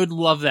 I would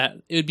love that.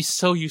 It would be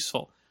so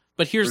useful.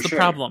 But here's the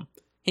problem.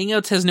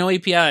 Hangouts has no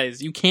APIs.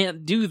 You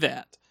can't do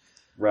that.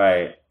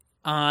 Right.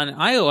 On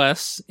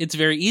iOS, it's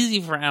very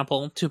easy for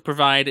Apple to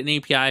provide an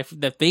API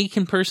that they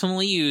can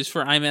personally use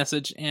for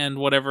iMessage and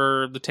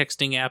whatever the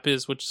texting app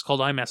is, which is called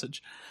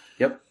iMessage.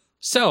 Yep.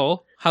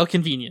 So, how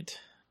convenient.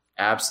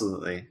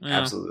 Absolutely. Yeah.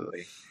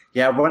 Absolutely.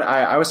 Yeah, when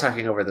I was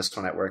talking over this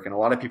one at work, and a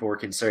lot of people were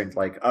concerned,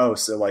 like, oh,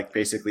 so like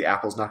basically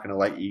Apple's not going to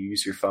let you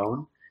use your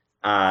phone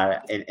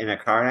in a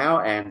car now,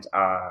 and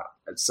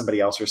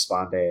somebody else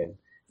responded,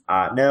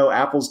 no,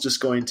 Apple's just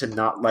going to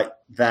not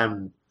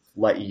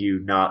let you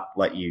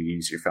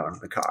use your phone in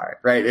the car,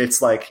 right?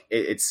 It's like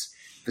this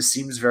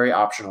seems very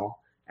optional,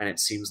 and it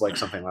seems like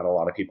something that a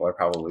lot of people are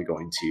probably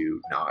going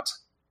to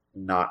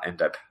not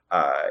end up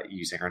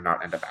using or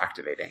not end up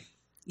activating.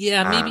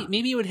 Yeah,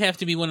 maybe it would have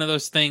to be one of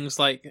those things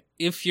like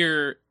if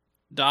you're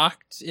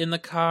docked in the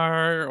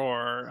car,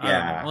 or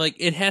like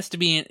it has to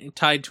be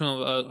tied to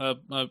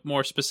a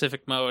more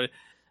specific mode.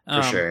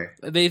 For sure.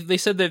 They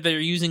said that they're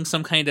using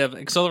some kind of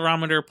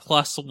accelerometer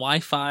plus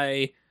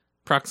Wi-Fi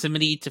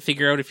proximity to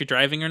figure out if you're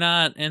driving or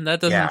not, and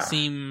that doesn't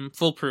seem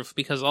foolproof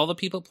because all the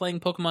people playing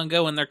Pokemon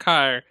Go in their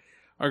car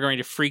are going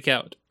to freak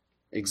out.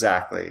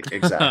 Exactly.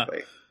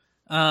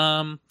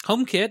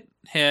 HomeKit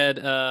had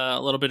a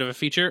little bit of a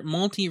feature,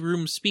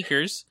 multi-room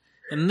speakers,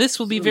 and this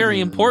will be very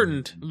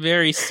important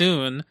very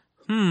soon.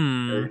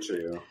 Very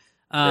true.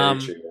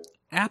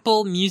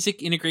 Apple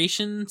Music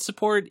integration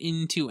support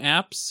into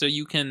apps, so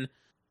you can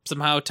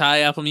somehow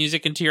tie Apple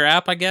Music into your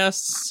app, I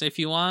guess, if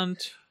you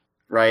want.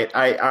 Right.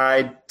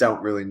 I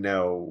don't really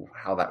know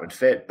how that would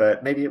fit,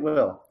 but maybe it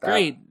will.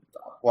 Great.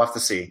 We'll have to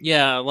see.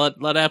 Yeah,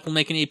 let Apple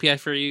make an API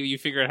for you. You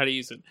figure out how to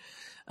use it.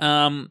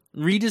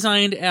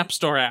 Redesigned App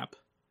Store app.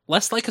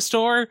 Less like a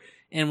store,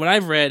 and what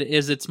I've read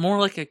is it's more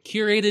like a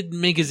curated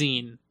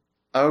magazine.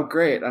 Oh,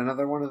 great.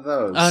 Another one of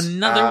those.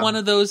 Another one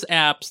of those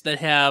apps that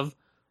have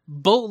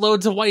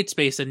boatloads of white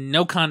space and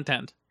no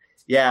content.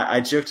 Yeah, I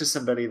joked to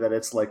somebody that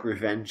it's like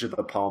Revenge of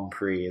the Palm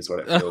Pre is what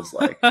it feels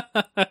like.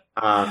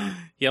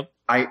 Yep.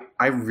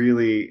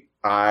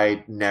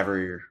 I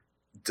never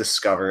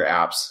discover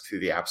apps through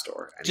the App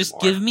Store anymore. Just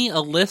give me a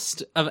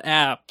list of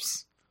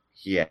apps.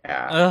 Yeah.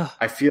 Ugh.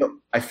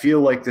 I feel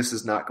like this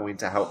is not going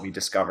to help me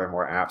discover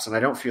more apps, and I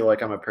don't feel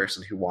like I'm a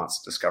person who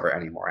wants to discover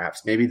any more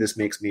apps. Maybe this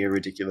makes me a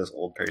ridiculous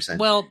old person.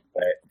 Well,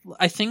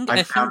 I think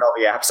found all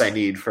the apps I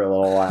need for a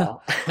little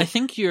while. I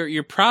think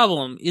your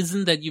problem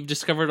isn't that you've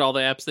discovered all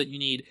the apps that you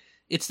need.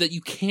 It's that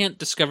you can't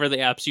discover the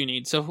apps you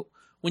need. So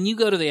when you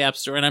go to the App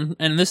Store,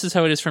 and this is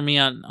how it is for me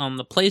on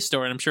the Play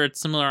Store, and I'm sure it's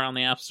similar on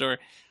the App Store.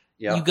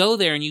 Yep. You go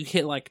there and you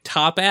hit like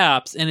top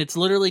apps, and it's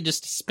literally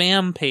just a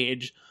spam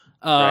page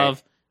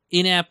of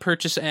in-app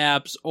purchase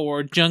apps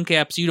or junk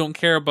apps you don't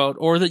care about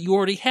or that you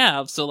already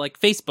have. So like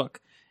Facebook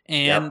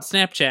and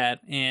Snapchat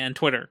and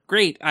Twitter.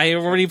 Great. I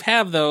already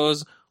have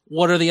those.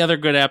 What are the other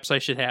good apps I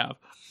should have?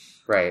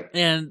 Right.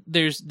 And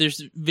there's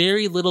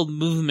very little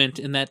movement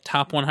in that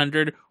top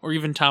 100 or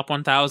even top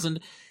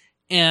 1,000.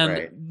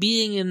 And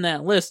being in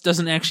that list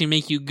doesn't actually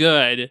make you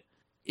good.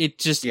 It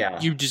just,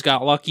 you just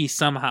got lucky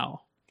somehow.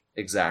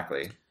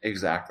 Exactly.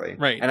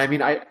 Right. And I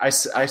mean, I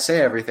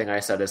say everything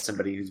I said as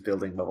somebody who's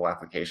building mobile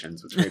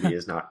applications, which maybe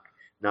is not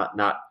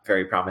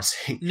very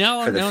promising.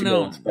 No,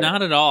 field,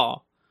 not at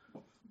all.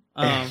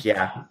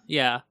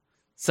 Yeah.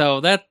 So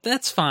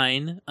that's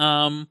fine.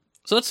 So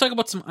let's talk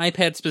about some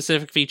iPad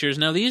specific features.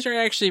 Now, these are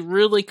actually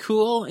really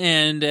cool,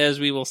 and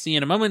as we will see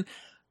in a moment,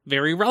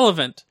 very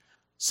relevant.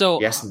 So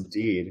yes,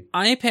 indeed.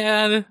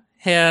 iPad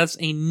has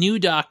a new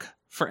dock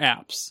for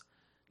apps.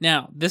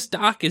 Now, this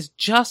dock is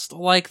just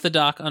like the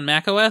dock on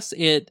macOS.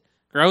 It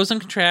grows and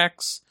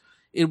contracts.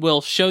 It will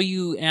show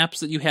you apps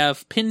that you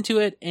have pinned to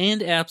it and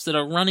apps that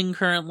are running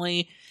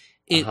currently.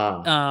 It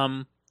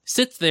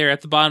sits there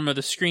at the bottom of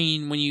the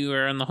screen when you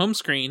are on the home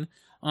screen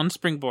on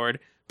Springboard.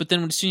 But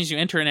then as soon as you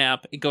enter an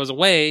app, it goes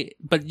away.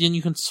 But then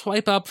you can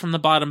swipe up from the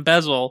bottom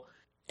bezel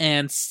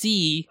and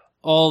see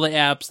all the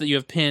apps that you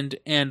have pinned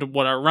and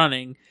what are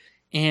running.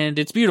 And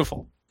it's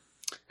beautiful.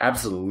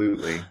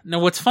 Absolutely. Now,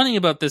 what's funny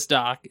about this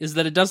dock is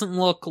that it doesn't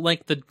look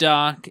like the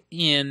dock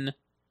in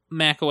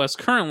macOS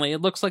currently.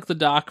 It looks like the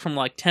dock from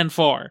like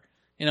 10.4.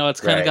 You know,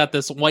 it's kind of got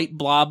this white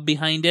blob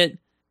behind it,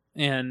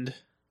 and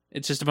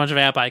it's just a bunch of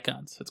app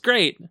icons. It's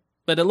great,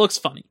 but it looks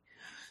funny.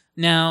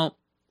 Now,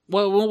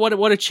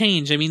 what a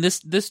change. I mean,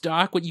 this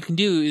dock, what you can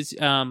do is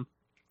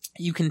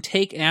you can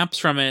take apps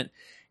from it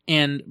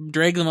and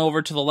drag them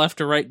over to the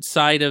left or right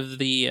side of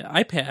the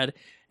iPad,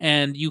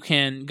 and you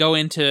can go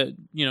into,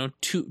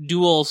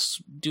 dual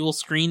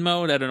screen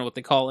mode. I don't know what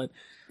they call it.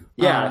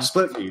 Yeah,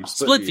 split view.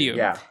 Split view.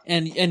 Yeah.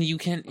 And you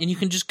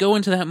can just go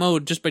into that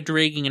mode just by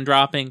dragging and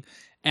dropping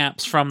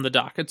apps from the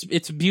dock.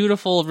 It's a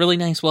beautiful, really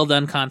nice, well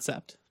done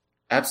concept.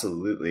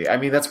 Absolutely. I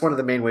mean, that's one of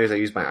the main ways I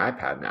use my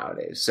iPad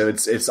nowadays. So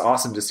it's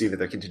awesome to see that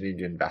they're continuing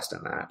to invest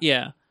in that.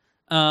 Yeah.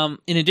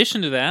 In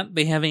addition to that,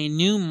 they have a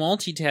new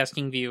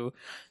multitasking view.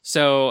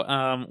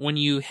 So when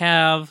you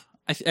have,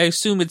 I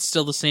assume it's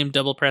still the same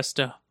double press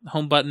to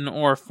home button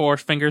or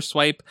 4-finger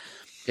swipe.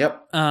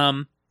 Yep.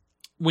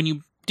 When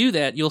you do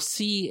that, you'll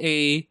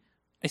see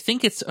I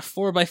think it's a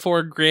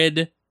 4x4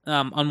 grid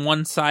on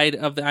one side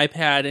of the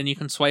iPad, and you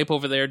can swipe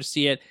over there to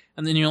see it.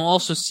 And then you'll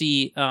also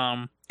see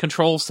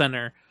Control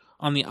Center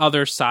on the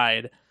other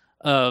side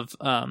of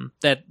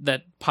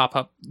that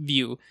pop-up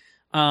view.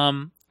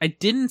 I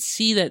didn't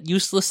see that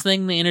useless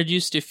thing they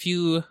introduced a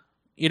few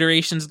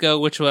iterations ago,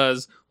 which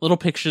was little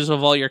pictures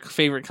of all your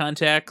favorite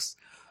contacts.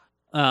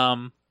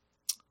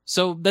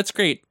 So that's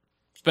great.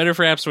 It's better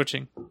for app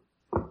switching.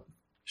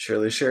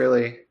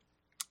 Surely.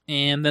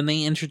 And then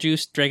they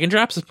introduced drag and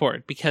drop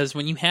support, because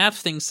when you have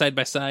things side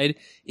by side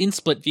in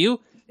split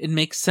view, it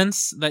makes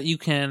sense that you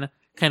can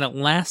kind of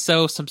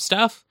lasso some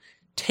stuff,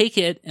 take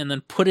it, and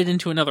then put it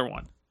into another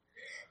one.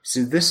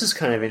 So this is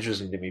kind of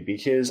interesting to me,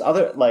 because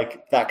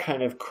that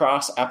kind of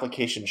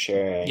cross-application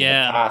sharing in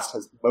the past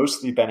has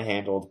mostly been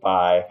handled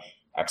by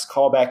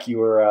X-callback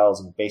URLs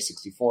and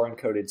base64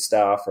 encoded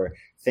stuff, or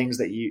things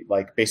that you,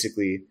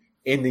 basically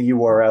in the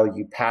URL,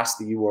 you pass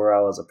the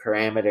URL as a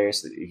parameter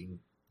so that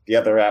the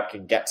other app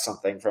can get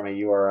something from a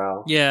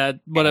URL. Yeah,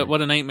 what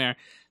a nightmare.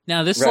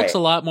 Now, this Right. looks a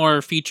lot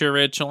more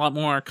feature-rich, a lot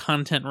more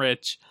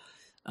content-rich.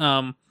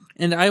 And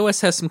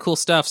iOS has some cool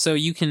stuff, so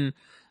you can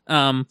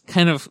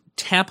kind of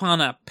tap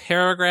on a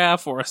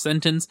paragraph or a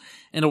sentence,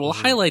 and it will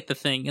highlight the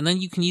thing, and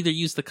then you can either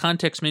use the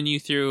context menu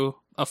through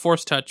a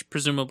force touch,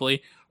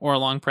 presumably, or a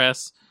long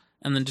press,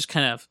 and then just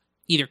kind of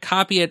either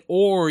copy it,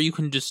 or you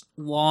can just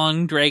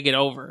long drag it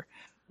over.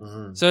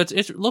 So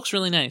it looks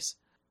really nice.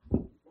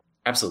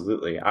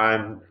 Absolutely.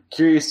 I'm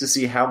curious to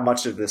see how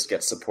much of this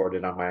gets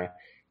supported on my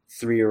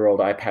 3-year-old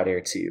iPad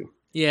Air 2.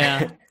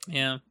 Yeah,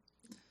 yeah.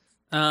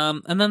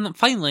 And then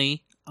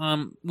finally,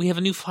 we have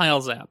a new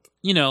Files app,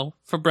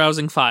 for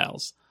browsing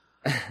files.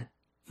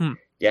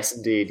 Yes,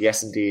 indeed.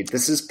 Yes, indeed.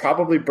 This is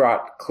probably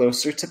brought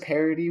closer to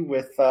parity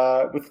with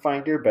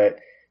Finder, but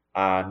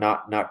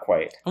not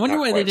quite. I wonder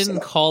Not why they quite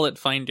didn't so. call it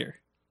Finder.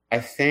 I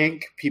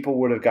think people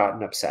would have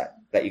gotten upset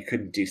that you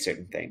couldn't do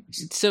certain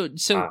things. So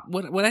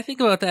what I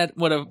think about that,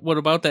 what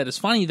about that is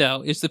funny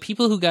though, is the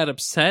people who got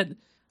upset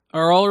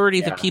are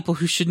already the people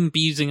who shouldn't be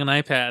using an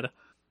iPad.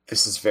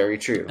 This is very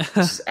true.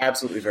 This is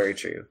absolutely very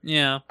true.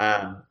 Yeah.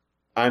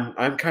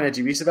 I'm kind of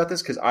dubious about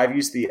this because I've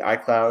used the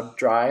iCloud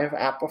Drive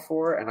app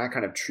before, and I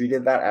kind of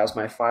treated that as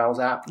my Files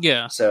app.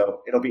 Yeah.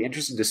 So it'll be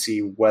interesting to see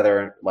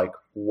whether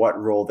what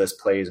role this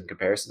plays in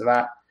comparison to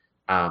that.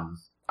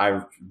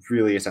 I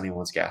really is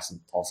anyone's guess, and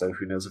also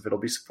who knows if it'll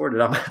be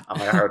supported on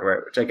my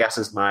hardware, which I guess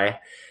is my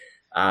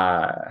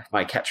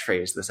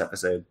catchphrase this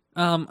episode.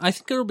 I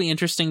think it'll be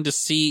interesting to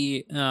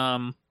see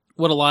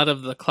what a lot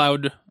of the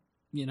cloud,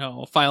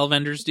 file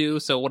vendors do.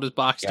 So what does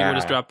Box do? What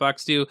does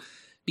Dropbox do?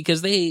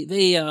 Because they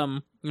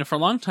for a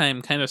long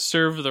time kind of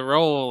serve the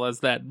role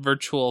as that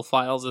virtual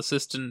files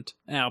assistant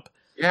app.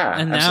 Yeah,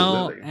 and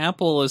absolutely. now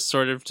Apple is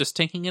sort of just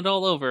taking it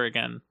all over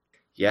again.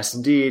 Yes,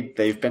 indeed.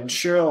 They've been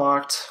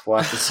Sherlocked. We'll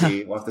have to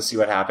see. We'll have to see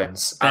what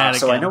happens.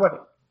 So I know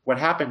what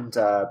happened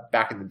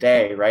back in the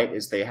day, right?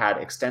 Is they had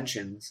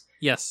extensions.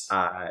 Yes.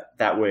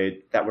 That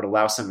would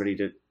allow somebody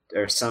to,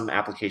 or some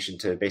application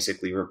to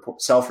basically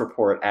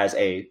self-report as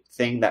a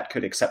thing that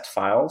could accept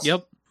files.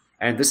 Yep.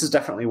 And this is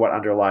definitely what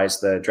underlies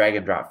the drag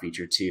and drop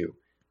feature too.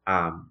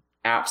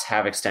 Apps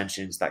have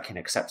extensions that can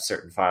accept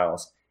certain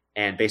files,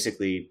 and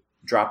basically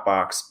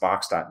Dropbox,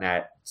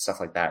 Box.net, stuff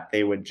like that,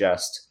 they would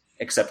just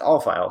accept all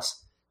files.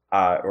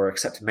 Or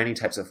accept many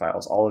types of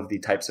files, all of the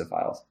types of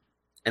files.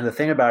 And the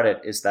thing about it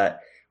is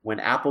that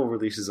when Apple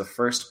releases a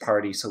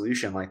first-party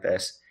solution like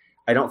this,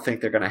 I don't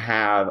think they're going to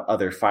have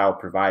other file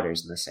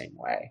providers in the same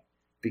way.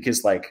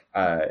 Because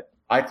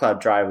iCloud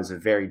Drive is a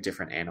very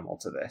different animal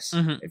to this.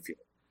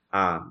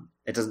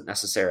 It doesn't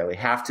necessarily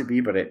have to be,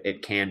 but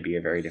it can be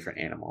a very different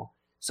animal.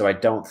 So I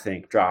don't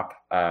think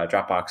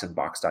Dropbox and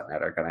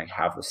Box.net are going to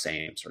have the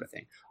same sort of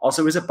thing.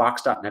 Also, is it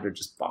Box.net or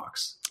just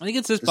Box? I think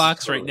it's this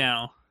Box right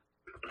now.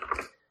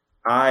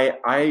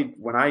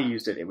 When I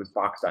used it, it was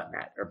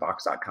Box.net or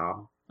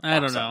Box.com. I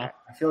don't know.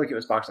 I feel like it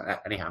was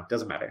Box.net. Anyhow,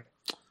 doesn't matter.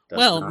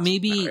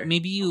 Maybe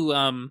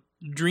you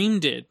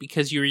dreamed it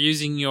because you were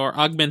using your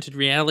augmented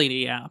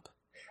reality app.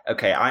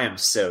 Okay, I am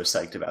so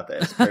psyched about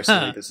this.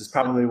 Personally, this is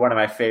probably one of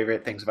my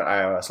favorite things about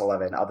iOS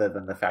 11, other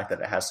than the fact that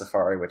it has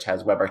Safari, which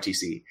has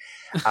WebRTC.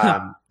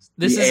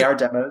 AR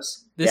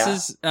demos. This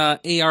is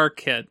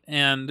ARKit,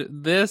 and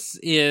this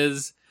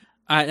is,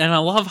 and I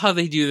love how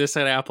they do this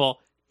at Apple.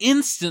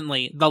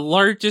 Instantly, the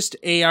largest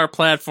AR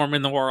platform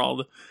in the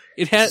world.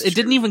 It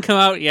didn't even come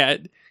out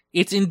yet.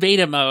 It's in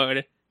beta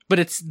mode, but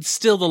it's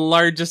still the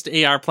largest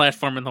AR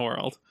platform in the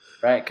world.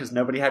 Right, because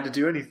nobody had to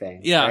do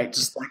anything. Yeah, right?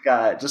 just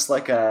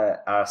like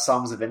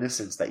Songs of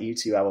Innocence, that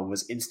U2 album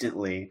was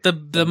instantly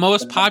the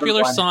most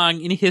popular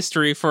song in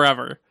history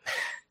forever.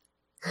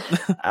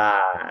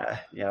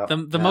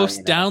 The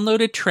most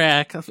downloaded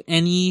track of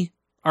any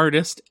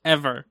artist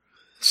ever.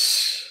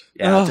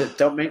 Yeah,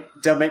 don't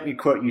make me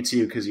quote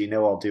U2 because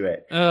I'll do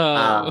it.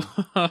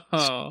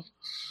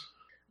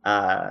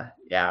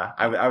 Yeah,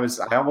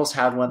 I almost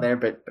had one there,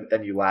 but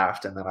then you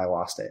laughed and then I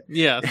lost it.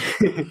 Yeah.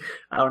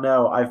 Oh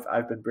no,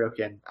 I've been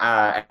broken.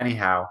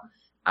 Anyhow,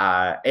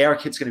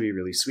 ARKit's going to be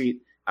really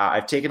sweet.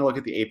 I've taken a look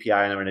at the API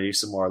and I'm going to do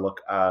some more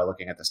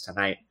looking at this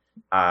tonight.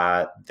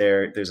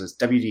 There's a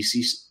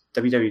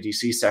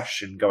WWDC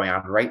session going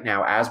on right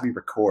now as we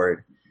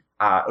record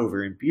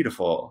over in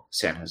beautiful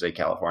San Jose,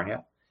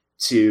 California,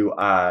 to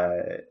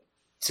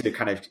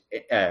kind of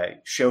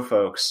show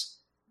folks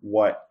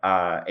what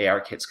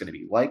ARKit's going to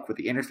be like, what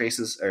the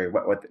interfaces or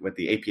what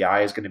the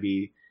API is going to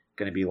be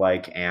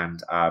like,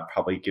 and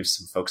probably give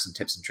some folks some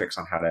tips and tricks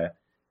on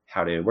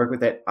how to work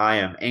with it. I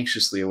am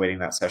anxiously awaiting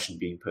that session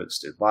being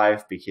posted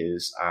live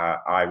because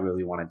I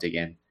really want to dig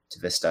into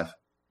this stuff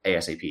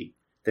ASAP.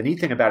 The neat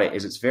thing about it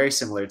is it's very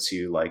similar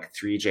to like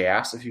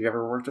Three.js, if you've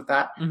ever worked with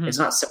that. Mm-hmm. It's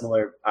not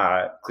similar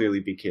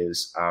clearly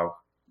because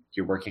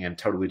you're working in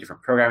totally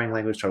different programming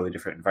language, totally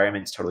different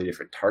environments, totally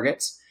different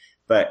targets.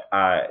 But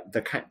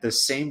the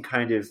same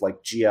kind of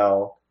like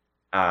GL,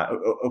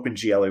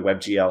 OpenGL or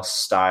WebGL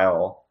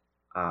style,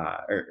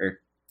 or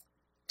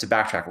to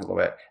backtrack a little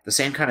bit, the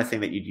same kind of thing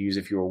that you'd use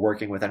if you were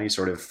working with any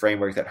sort of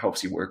framework that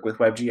helps you work with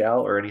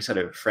WebGL or any sort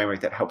of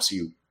framework that helps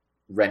you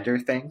render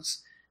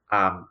things.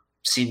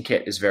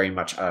 SceneKit is very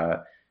much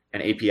an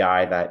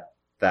API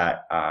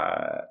that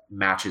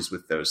matches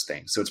with those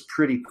things. So it's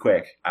pretty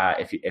quick.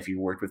 If you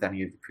worked with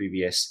any of the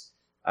previous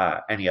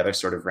any other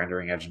sort of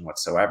rendering engine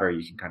whatsoever,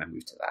 you can kind of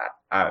move to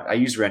that. I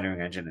use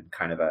rendering engine in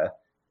kind of a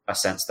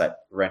sense that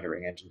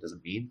rendering engine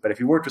doesn't mean, but if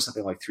you worked with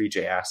something like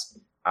Three.js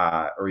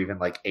or even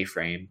like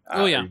A-Frame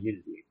or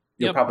Unity,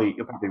 you'll probably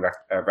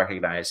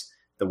recognize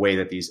the way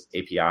that these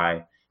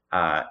API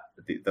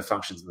the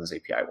functions in this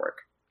API work.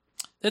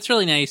 That's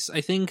really nice.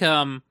 I think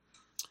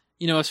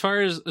as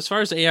far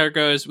as AR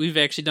goes, we've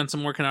actually done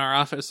some work in our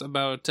office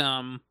about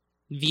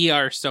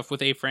VR stuff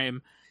with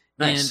A-Frame.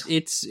 Nice. And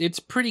it's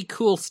pretty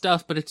cool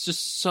stuff, but it's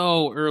just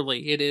so early.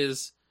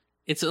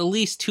 It's at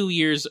least 2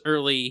 years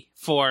early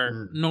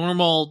for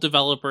normal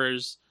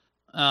developers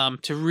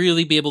to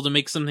really be able to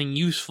make something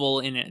useful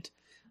in it.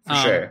 For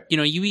sure.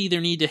 You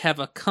either need to have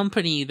a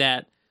company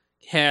that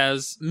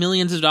has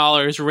millions of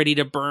dollars ready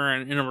to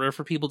burn in order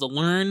for people to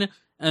learn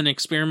and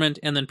experiment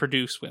and then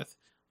produce with.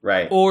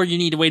 Right. Or you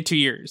need to wait 2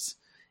 years.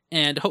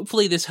 And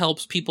hopefully this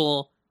helps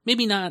people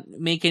maybe not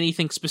make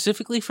anything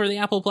specifically for the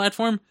Apple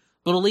platform,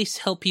 but at least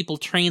help people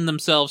train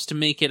themselves to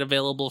make it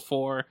available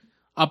for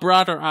a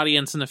broader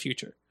audience in the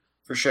future.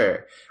 For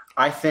sure.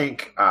 I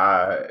think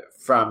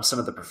from some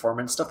of the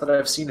performance stuff that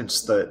I've seen and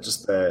some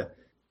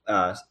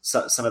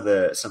of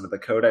the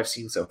code I've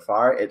seen so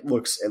far, it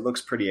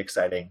looks pretty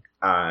exciting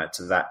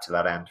to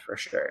that end for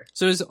sure.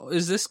 So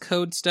is this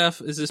code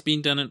stuff, is this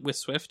being done with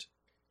Swift?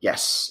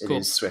 Yes, it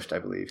is Swift, I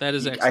believe. That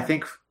is excellent. I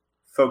think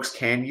folks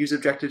can use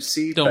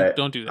Objective-C, but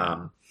don't do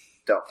that.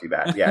 Don't do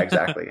that. Yeah,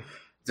 exactly.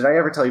 Did I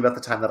ever tell you about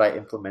the time that I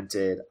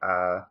implemented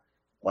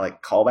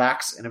like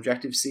callbacks in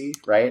Objective-C,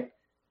 right?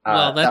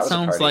 Well, that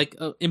sounds like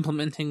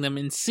implementing them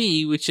in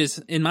C, which is,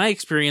 in my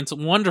experience,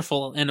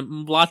 wonderful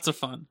and lots of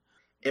fun.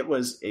 It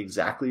was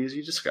exactly as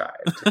you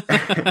described.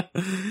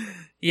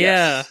 Yeah.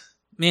 Yes.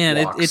 Man,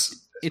 it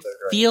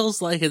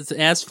feels like it's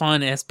as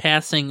fun as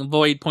passing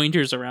void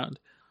pointers around.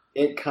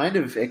 It kind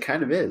of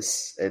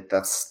is.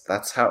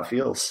 That's how it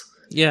feels.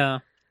 Yeah.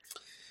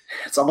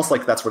 It's almost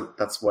like that's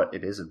what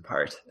it is in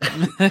part.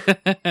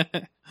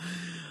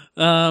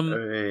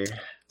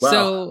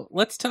 So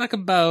let's talk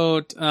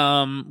about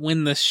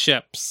when this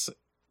ships.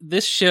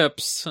 This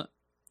ships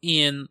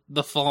in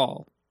the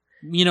fall.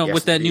 Yes,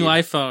 with that new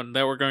iPhone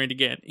that we're going to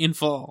get in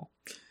fall.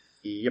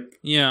 Yep.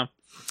 Yeah.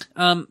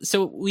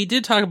 So we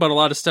did talk about a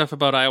lot of stuff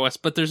about iOS,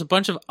 but there's a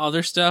bunch of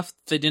other stuff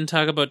they didn't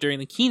talk about during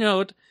the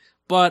keynote.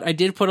 But I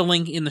did put a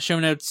link in the show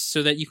notes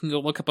so that you can go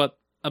look up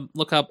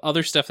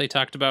other stuff they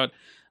talked about.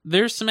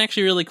 There's some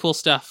actually really cool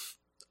stuff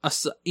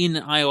in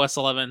iOS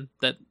 11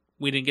 that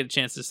we didn't get a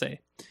chance to say.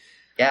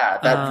 Yeah,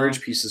 that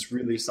Verge piece is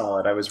really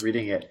solid. I was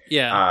reading it.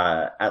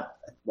 Yeah. I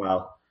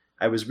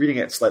was reading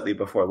it slightly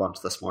before lunch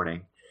this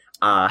morning.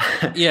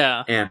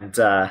 Yeah. And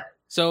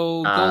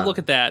so go look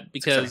at that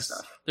because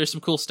there's some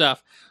cool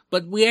stuff.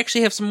 But we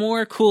actually have some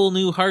more cool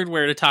new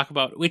hardware to talk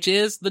about, which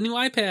is the new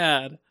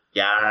iPad.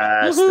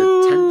 Yes,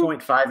 Woohoo! The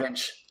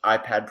 10.5-inch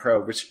iPad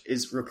Pro, which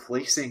is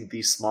replacing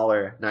the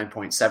smaller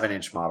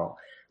 9.7-inch model,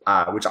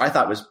 which I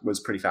thought was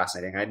pretty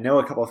fascinating. I know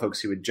a couple of folks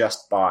who had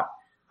just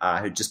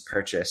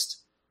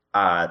purchased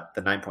the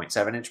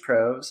 9.7-inch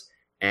Pros,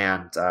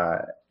 and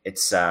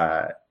it's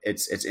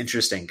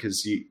interesting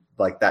because you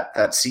like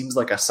that seems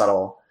like a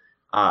subtle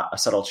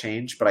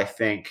change, but I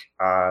think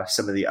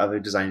some of the other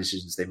design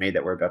decisions they made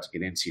that we're about to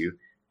get into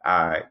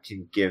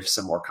can give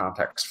some more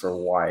context for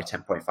why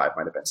 10.5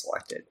 might have been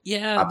selected.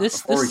 Yeah,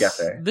 before we get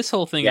there, this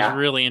whole thing is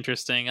really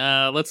interesting.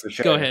 Let's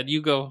go ahead.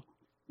 You go.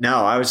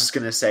 No, I was just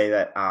going to say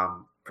that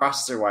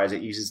processor-wise,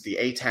 it uses the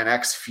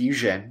A10X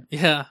Fusion.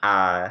 Yeah.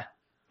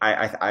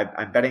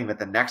 I'm betting that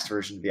the next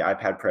version of the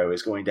iPad Pro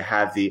is going to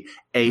have the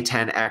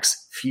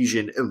A10X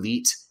Fusion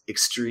Elite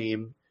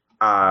Extreme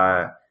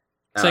Second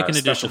Special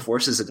edition.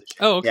 Forces edition.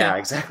 Oh, okay. Yeah,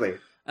 exactly.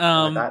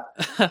 Like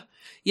that.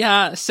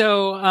 Yeah,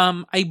 so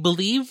I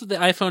believe the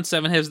iPhone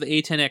 7 has the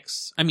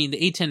A10X,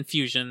 the A10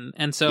 Fusion,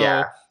 and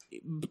so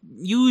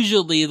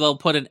usually they'll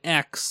put an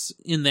X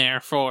in there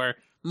for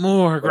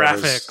more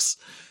graphics.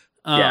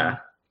 Yeah.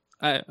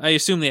 I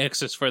assume the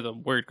X is for the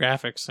word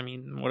graphics.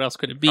 What else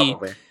could it be?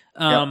 Probably.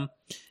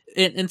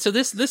 And so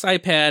this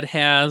iPad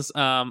has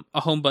a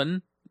home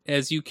button,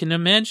 as you can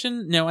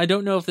imagine. Now, I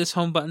don't know if this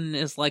home button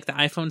is like the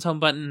iPhone's home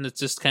button. It's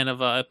just kind of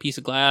a piece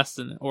of glass,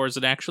 or is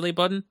it actually a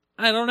button?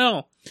 I don't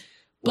know.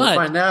 We'll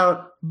find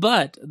out.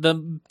 But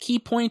the key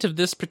point of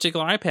this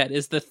particular iPad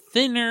is the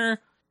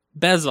thinner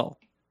bezel.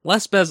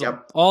 Less bezel.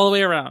 All the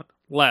way around.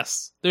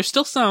 Less. There's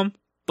still some,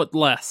 but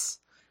less.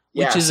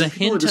 Which is a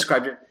hint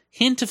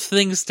of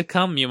things to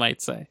come, you might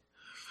say.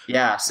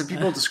 Yeah, some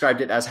people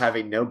described it as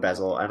having no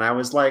bezel, and I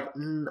was like,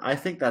 I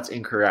think that's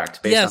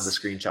incorrect based on the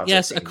screenshots.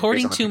 Yes,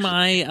 according to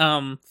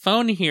my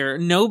phone here,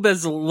 no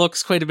bezel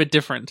looks quite a bit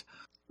different.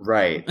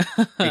 Right.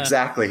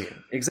 Exactly.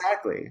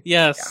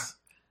 Yes. Yeah.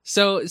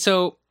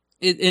 So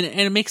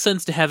it makes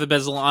sense to have a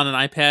bezel on an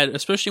iPad,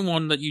 especially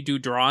one that you do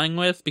drawing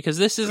with, because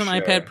this is an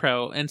iPad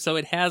Pro, and so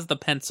it has the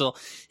pencil,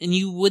 and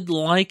you would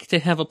like to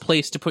have a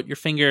place to put your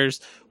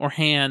fingers or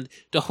hand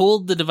to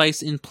hold the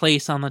device in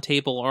place on the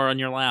table or on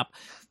your lap,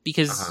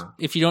 because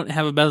if you don't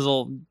have a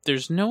bezel,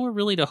 there's nowhere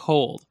really to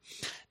hold.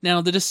 Now,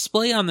 the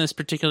display on this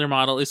particular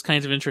model is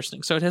kind of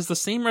interesting. So it has the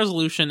same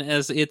resolution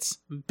as its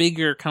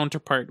bigger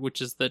counterpart,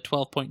 which is the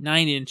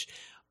 12.9 inch,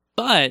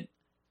 but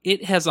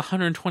it has a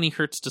 120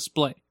 hertz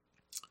display,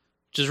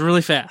 which is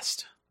really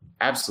fast.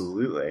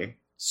 Absolutely.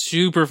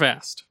 Super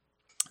fast.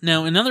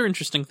 Now, another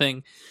interesting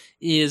thing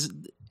is,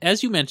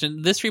 as you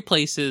mentioned, this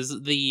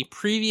replaces the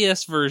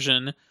previous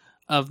version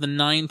of the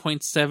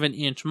 9.7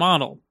 inch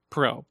model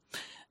Pro.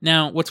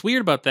 Now, what's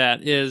weird about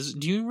that is,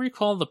 do you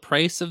recall the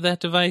price of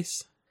that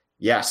device?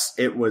 Yes,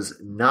 it was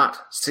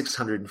not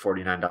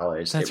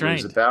 $649. That's right.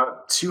 It was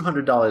about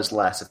 $200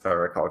 less, if I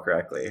recall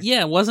correctly.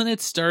 Yeah, wasn't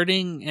it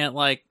starting at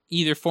like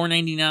either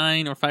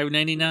 $499 or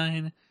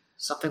 $599?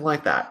 Something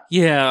like that.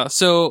 Yeah,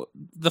 so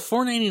the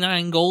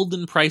 $499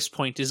 golden price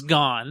point is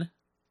gone,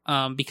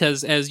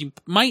 because as you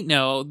might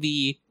know,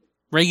 the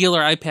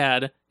regular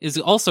iPad is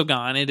also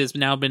gone. It has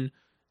now been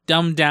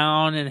dumbed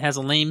down and has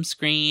a lame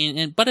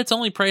screen, but it's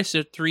only priced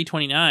at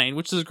 $329,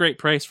 which is a great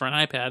price for an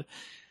iPad.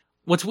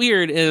 What's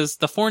weird is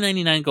the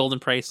 $499 golden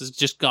price is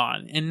just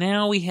gone, and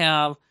now we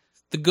have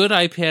the good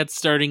iPad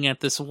starting at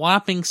this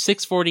whopping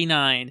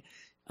 $649.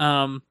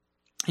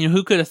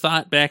 Who could have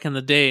thought back in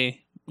the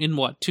day, in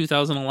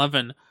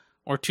 2011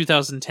 or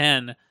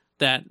 2010,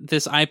 that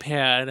this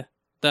iPad,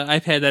 the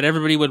iPad that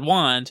everybody would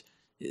want,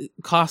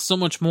 cost so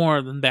much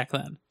more than back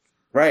then?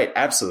 Right,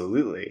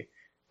 absolutely.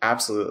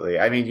 Absolutely.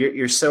 I mean,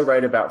 you're so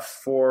right about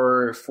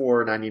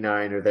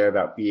 $499 or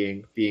thereabout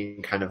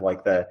being kind of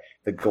like the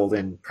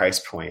golden price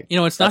point.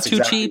 It's not too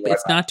cheap.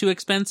 It's not too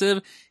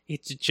expensive.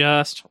 It's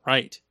just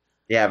right.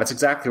 Yeah, that's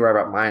exactly where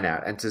I got mine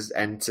at.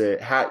 And to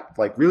have,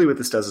 like, really what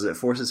this does is it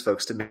forces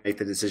folks to make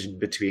the decision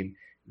between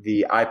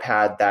the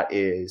iPad that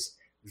is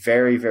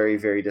very, very,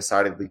 very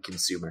decidedly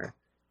consumer,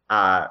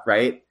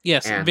 right?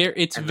 Yes,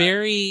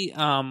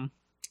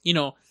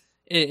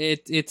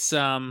 it's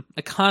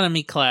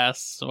economy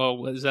class.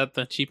 So is that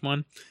the cheap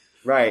one?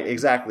 Right,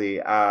 exactly.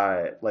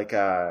 No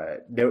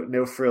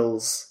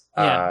frills.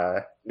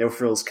 No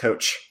frills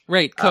Coach.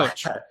 Right,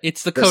 Coach.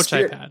 It's the Coach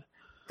iPad.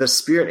 The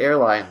Spirit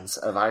Airlines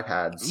of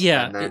iPads.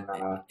 Yeah, and then,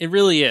 it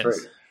really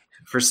is.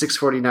 For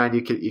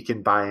 $649, you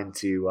can buy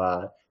into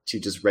to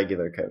just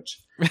regular Coach.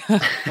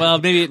 Well,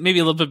 maybe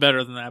a little bit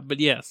better than that,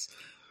 but yes.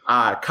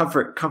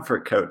 Comfort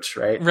Coach,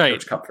 right? Right.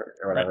 Coach Comfort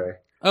or whatever. Right.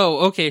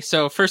 Oh, okay.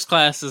 So first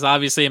class is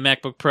obviously a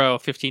MacBook Pro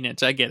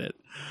 15-inch. I get it.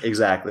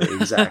 Exactly.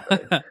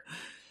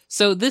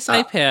 So this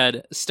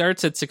iPad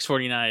starts at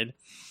 $649,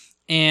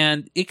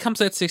 and it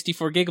comes at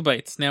 64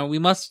 gigabytes. Now we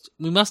must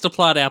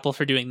applaud Apple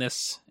for doing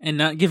this and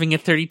not giving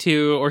it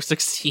 32 or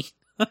 16.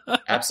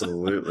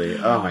 Absolutely.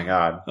 Oh my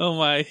god. Oh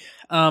my.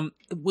 And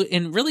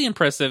really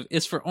impressive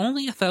is for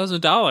only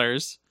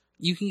 $1,000,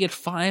 you can get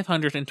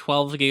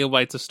 512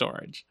 gigabytes of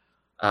storage.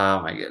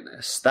 Oh my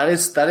goodness. That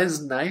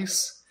is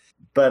nice.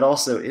 But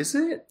also, is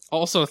it?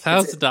 Also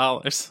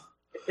 $1,000.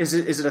 Is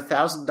it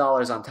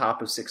 $1,000 on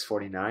top of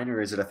 $649,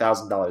 or is it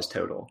 $1,000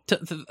 total?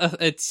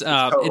 It's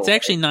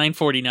actually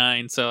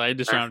 $949, so I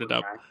just rounded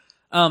up.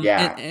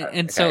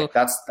 So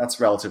that's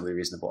relatively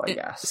reasonable, I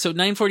guess. So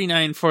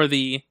 $949 for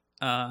the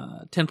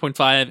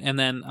 10.5, and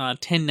then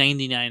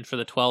 $1099 for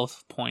the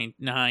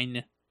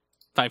 12.9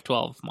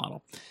 512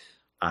 model.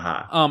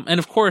 And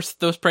of course,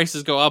 those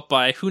prices go up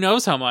by who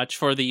knows how much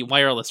for the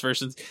wireless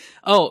versions.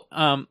 So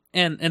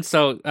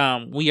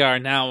we are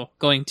now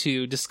going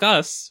to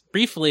discuss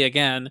briefly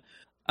again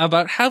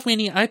about how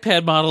many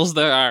iPad models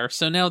there are.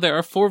 So now there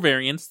are 4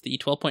 variants: the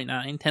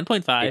 12.9,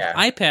 10.5,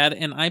 iPad,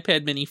 and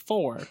iPad Mini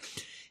 4.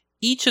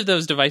 Each of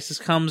those devices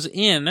comes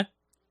in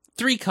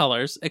 3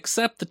 colors,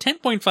 except the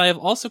 10.5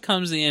 also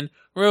comes in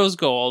rose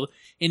gold,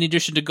 in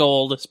addition to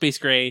gold, space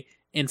gray,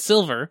 and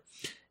silver.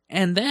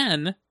 And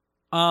then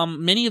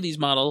many of these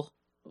models,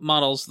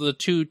 the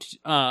 2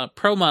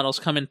 Pro models,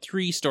 come in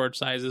 3 storage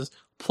sizes,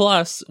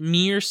 plus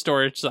mere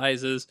storage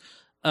sizes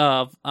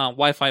of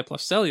Wi-Fi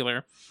plus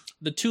cellular.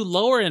 The 2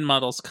 lower end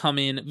models come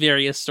in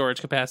various storage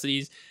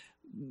capacities.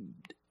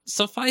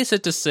 Suffice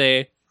it to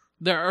say,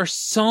 there are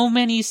so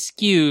many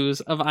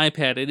SKUs of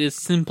iPad, it is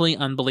simply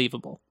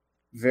unbelievable.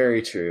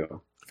 Very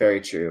true.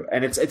 Very true.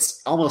 And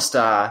it's almost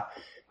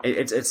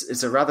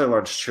it's a rather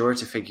large chore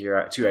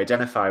to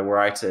identify where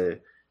I to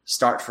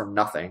start from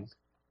nothing.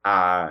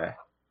 To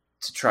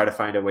try to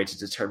find a way to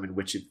determine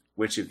which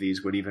of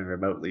these would even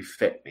remotely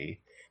fit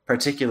me,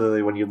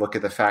 particularly when you look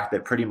at the fact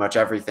that pretty much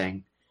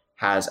everything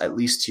has at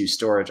least 2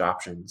 storage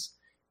options,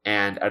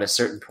 and at a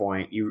certain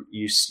point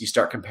you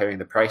start comparing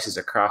the prices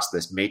across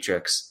this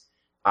matrix,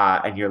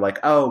 and you're like,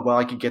 oh well,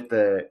 if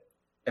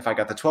I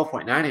got the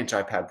 12.9 inch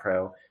iPad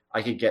Pro,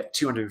 I could get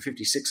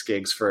 256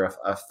 gigs for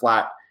a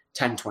flat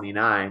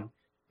 $1029,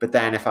 but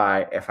then if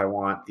I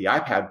want the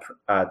iPad,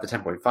 the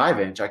 10.5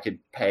 inch, I could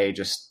pay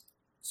just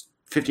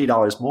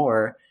 $50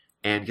 more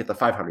and get the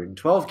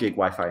 512 gig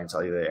Wi-Fi and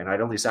cellular, and I'd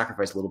only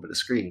sacrifice a little bit of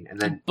screen. And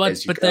then,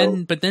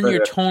 but then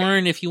you're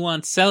torn if you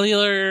want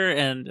cellular,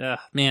 and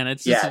man,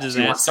 it's just a disaster.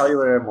 Do you want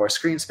cellular, more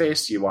screen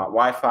space? Do you want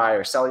Wi-Fi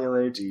or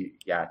cellular? Do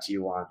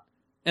you want?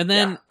 And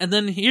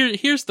then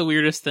here's the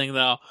weirdest thing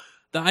though: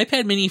 the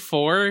iPad Mini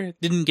 4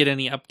 didn't get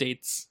any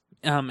updates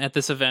at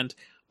this event,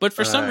 but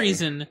for some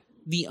reason,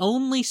 the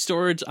only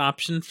storage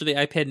option for the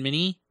iPad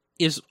Mini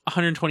is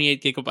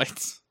 128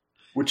 gigabytes.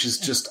 Which is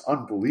just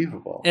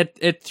unbelievable. At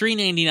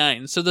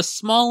 $399. So the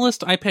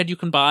smallest iPad you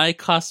can buy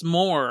costs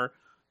more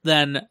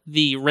than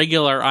the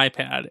regular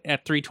iPad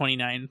at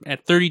 $329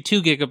 at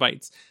 32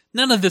 gigabytes.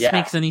 None of this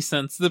makes any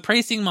sense. The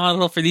pricing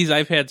model for these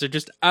iPads are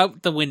just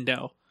out the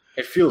window.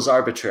 It feels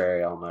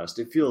arbitrary almost.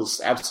 It feels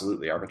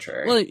absolutely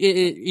arbitrary.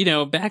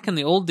 Well, back in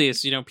the old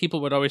days, people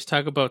would always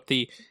talk about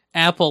the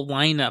Apple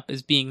lineup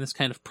as being this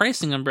kind of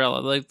pricing umbrella.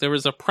 Like there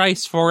was a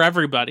price for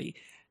everybody.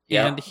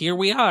 Yeah. And here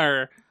we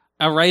are,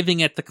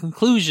 arriving at the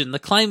conclusion, the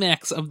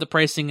climax of the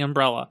pricing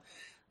umbrella.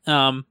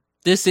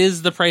 This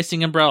is the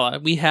pricing umbrella.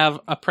 We have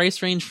a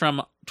price range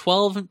from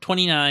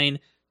 $12.29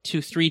 to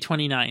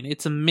 $3.29.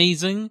 It's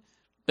amazing,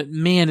 but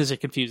man, is it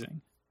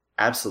confusing.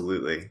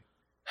 Absolutely.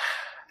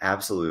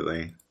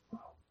 Absolutely.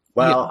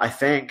 Well, I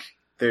think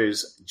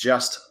there's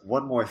just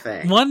one more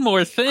thing. One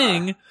more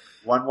thing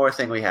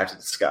we have to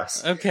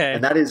discuss. Okay.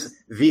 And that is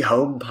the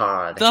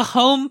HomePod. The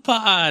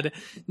HomePod.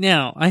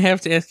 Now, I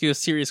have to ask you a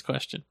serious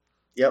question.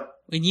 Yep.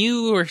 When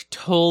you were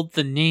told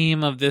the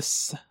name of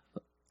this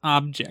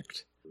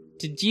object,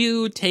 did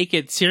you take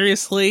it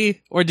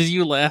seriously or did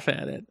you laugh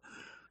at it?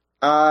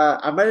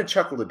 I might have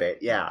chuckled a bit,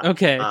 yeah.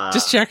 Okay,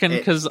 just checking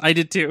because I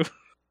did too.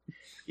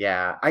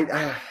 Yeah,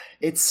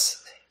 it's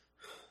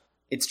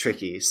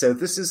tricky. So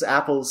this is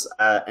Apple's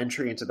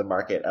entry into the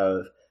market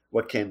of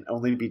what can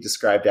only be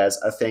described as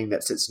a thing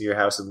that sits in your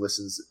house and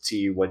listens to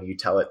you when you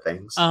tell it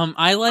things.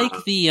 I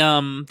like the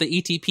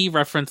ETP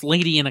reference,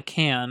 "Lady in a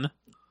Can."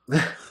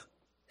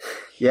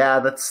 Yeah,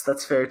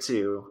 that's fair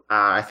too.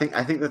 I think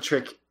the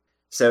trick.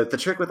 So the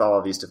trick with all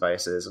of these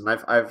devices, and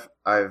I've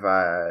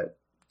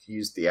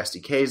used the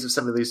SDKs of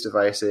some of these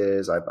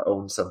devices. I've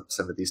owned some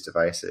of these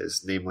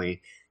devices,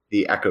 namely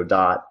the Echo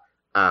Dot.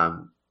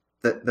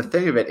 The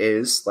thing of it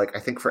is, like, I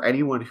think for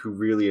anyone who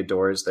really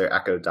adores their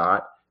Echo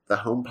Dot, the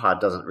HomePod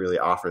doesn't really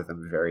offer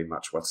them very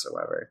much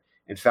whatsoever.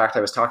 In fact,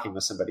 I was talking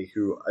with somebody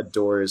who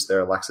adores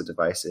their Alexa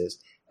devices,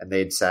 and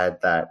they'd said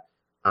that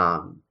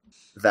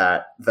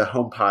that the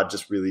HomePod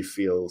just really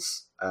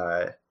feels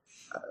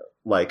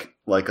like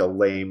a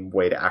lame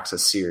way to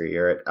access Siri,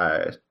 or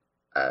a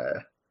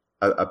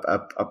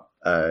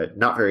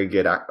not very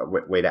good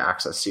way to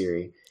access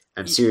Siri,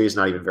 and Siri is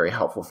not even very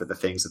helpful for the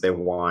things that they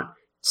want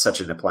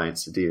such an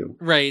appliance to do.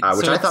 Right.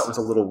 Which I thought was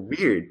a little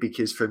weird,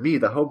 because for me,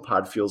 the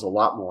HomePod feels a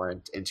lot more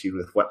in tune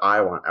with what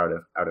I want out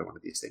of one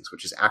of these things,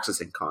 which is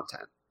accessing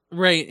content.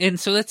 Right. And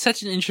so that's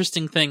such an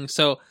interesting thing.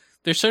 So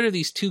there's sort of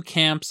these two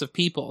camps of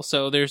people.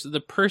 So there's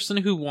the person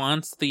who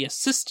wants the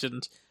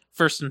assistant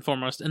first and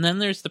foremost, and then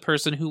there's the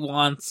person who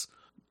wants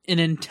an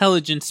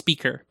intelligent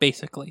speaker,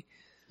 basically.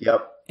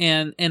 Yep.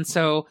 And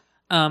so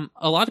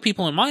a lot of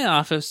people in my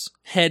office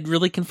had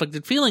really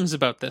conflicted feelings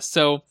about this.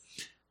 So,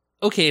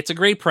 okay, it's a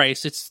great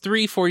price. It's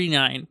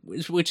 $349,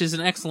 which is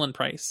an excellent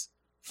price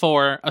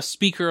for a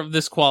speaker of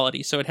this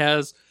quality. So it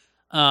has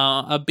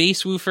a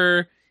bass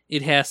woofer,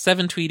 it has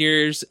 7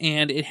 tweeters,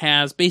 and it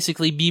has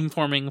basically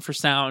beamforming for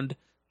sound.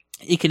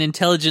 It can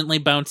intelligently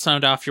bounce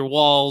sound off your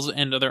walls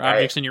and other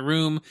objects in your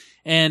room,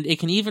 and it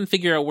can even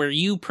figure out where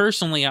you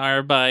personally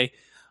are by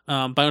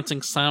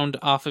bouncing sound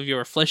off of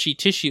your fleshy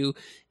tissue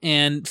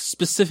and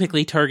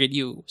specifically target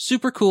you.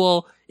 Super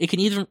cool. It can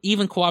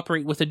even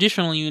cooperate with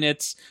additional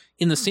units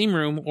in the same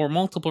room or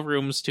multiple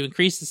rooms to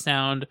increase the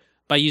sound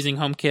by using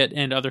HomeKit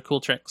and other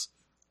cool tricks.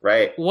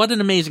 Right. What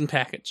an amazing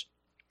package.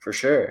 For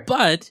sure.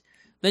 But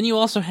then you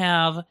also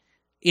have,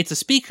 it's a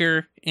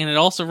speaker, and it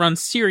also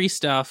runs Siri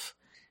stuff.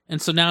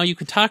 And so now you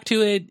can talk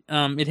to it.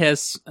 It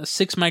has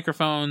 6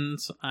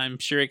 microphones. I'm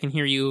sure it can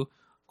hear you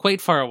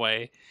quite far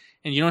away,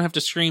 and you don't have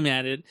to scream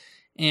at it.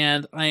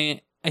 And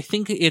I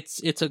think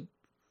it's a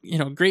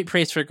great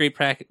price for a great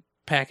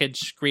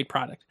package, great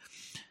product.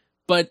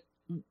 But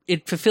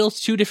it fulfills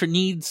 2 different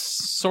needs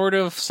sort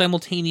of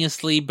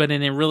simultaneously, but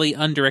in a really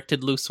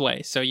undirected, loose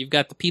way. So you've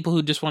got the people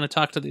who just want to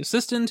talk to the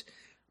assistant,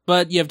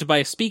 but you have to buy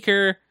a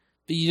speaker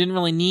that you didn't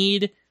really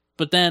need.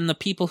 But then the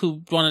people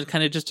who wanted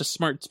kind of just a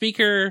smart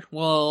speaker,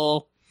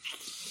 well,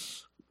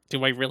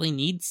 do I really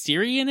need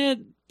Siri in it?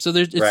 So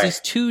it's these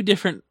 2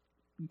 different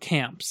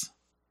camps.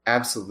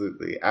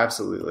 Absolutely.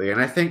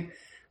 And I think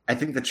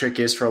the trick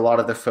is, for a lot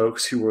of the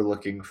folks who were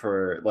looking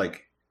for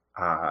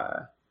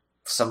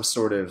some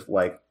sort of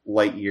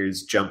light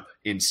years jump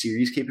in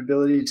Siri's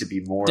capability to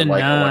be more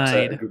like Alexa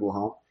and Google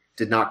Home,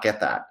 did not get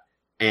that.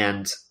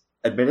 And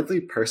admittedly,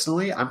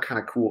 personally, I'm kind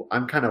of cool.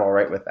 I'm kind of all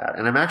right with that.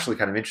 And I'm actually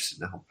kind of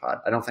interested in a HomePod.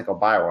 I don't think I'll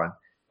buy one,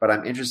 but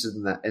I'm interested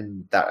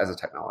in that as a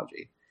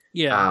technology.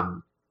 Yeah.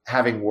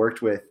 Having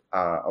worked with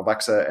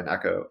Alexa and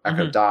Echo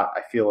Dot,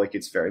 I feel like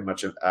it's very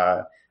much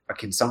a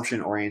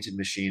consumption-oriented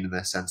machine, in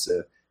the sense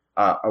of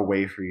a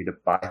way for you to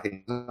buy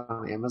things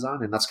on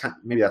Amazon, and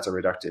maybe that's a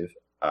reductive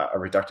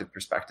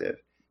perspective.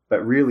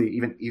 But really,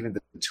 even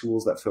the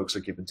tools that folks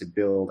are given to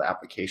build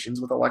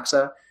applications with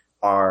Alexa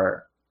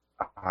are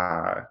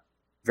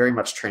very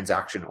much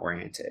transaction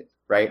oriented,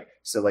 right?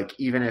 So like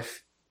even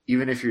if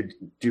you're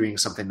doing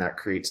something that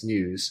creates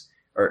news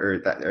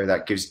or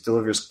that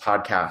delivers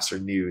podcasts or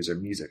news or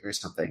music or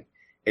something,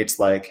 it's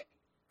like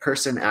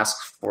person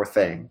asks for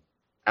thing,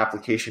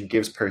 application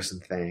gives person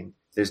thing.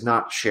 There's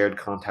not shared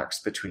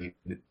context between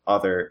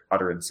other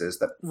utterances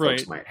that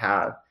folks might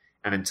have,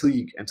 and until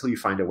you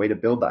find a way to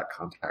build that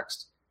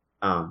context,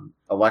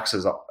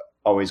 Alexa's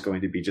always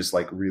going to be just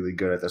like really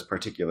good at this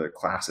particular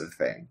class of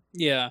thing.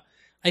 Yeah,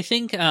 I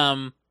think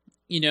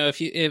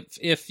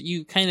if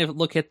you kind of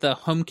look at the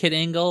HomeKit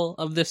angle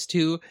of this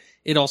too,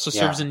 it also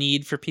serves a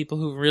need for people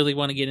who really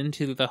want to get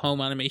into the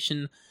home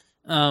automation,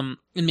 and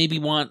maybe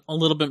want a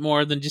little bit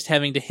more than just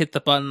having to hit the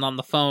button on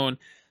the phone.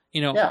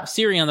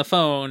 Siri on the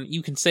phone,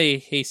 you can say,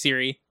 "Hey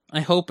Siri."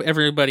 I hope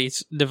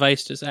everybody's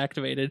device is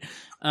activated.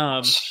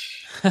 Mine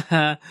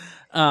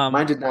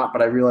did not,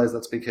 but I realize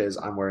that's because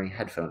I'm wearing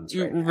headphones.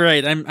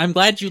 Right. I'm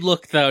glad you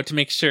looked though to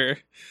make sure.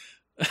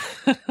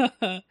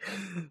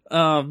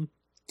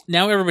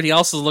 Now everybody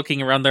else is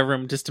looking around their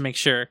room just to make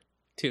sure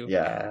too.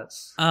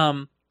 Yes.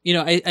 I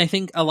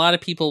think a lot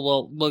of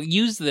people will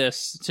use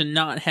this to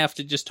not have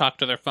to just talk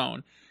to their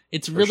phone.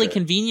 It's really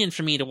convenient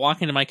for me to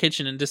walk into my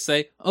kitchen and just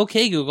say,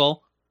 "Okay,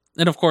 Google,"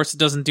 and of course it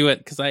doesn't do it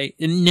because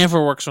it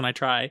never works when I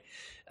try.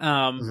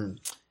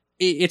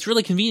 It's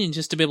really convenient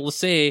just to be able to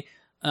say,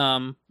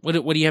 what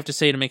do you have to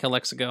say to make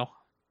Alexa go?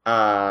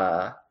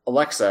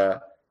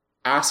 Alexa,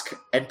 ask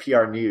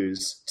NPR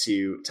News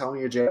to tell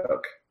me a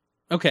joke.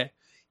 Okay.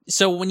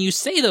 So when you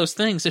say those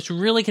things, it's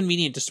really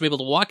convenient just to be able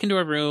to walk into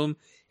a room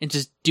and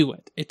just do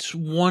it. It's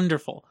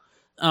wonderful.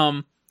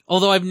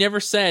 Although I've never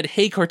said,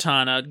 "Hey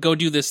Cortana, go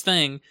do this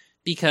thing,"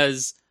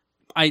 because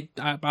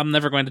I'm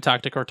never going to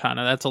talk to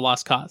Cortana. That's a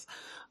lost cause.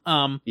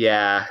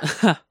 Yeah.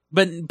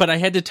 But I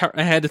had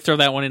to throw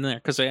that one in there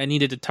because I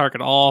needed to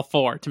target all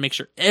four to make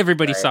sure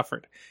everybody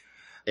suffered.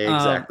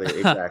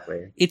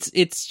 Exactly.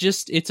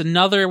 It's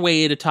another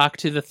way to talk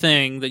to the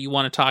thing that you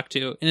want to talk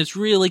to, and it's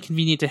really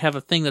convenient to have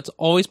a thing that's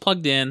always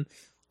plugged in,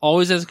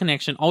 always has a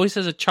connection, always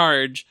has a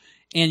charge,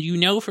 and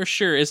for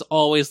sure is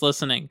always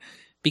listening.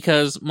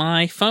 Because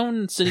my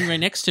phone sitting right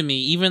next to me,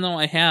 even though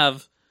I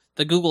have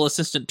the Google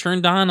Assistant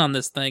turned on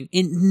this thing,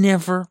 it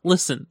never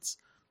listens.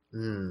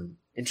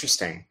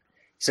 Interesting.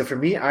 So for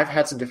me, I've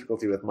had some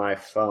difficulty with my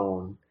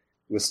phone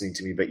listening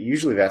to me, but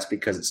usually that's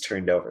because it's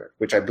turned over,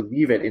 which I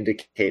believe it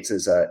indicates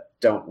as a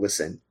don't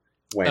listen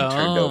when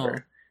turned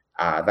over.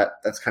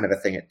 That's kind of a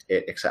thing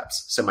it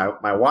accepts. So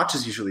my watch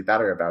is usually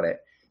better about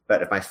it,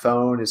 but if my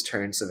phone is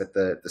turned so that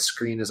the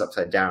screen is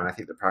upside down, I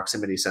think the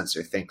proximity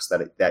sensor thinks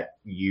that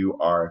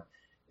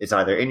it's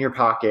either in your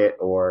pocket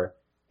or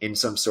in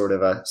some sort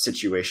of a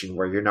situation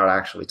where you're not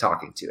actually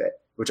talking to it,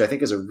 which I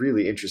think is a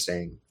really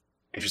interesting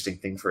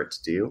thing for it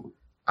to do.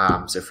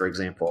 So for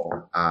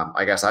example,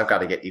 I guess I've got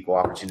to get equal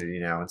opportunity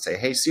now and say,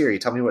 "Hey Siri,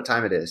 tell me what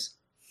time it is."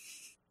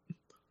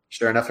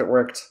 Sure enough, it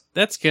worked.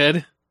 That's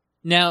good.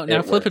 Now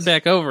flip it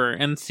back over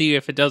and see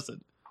if it does it.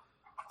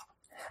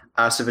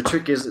 So the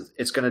trick is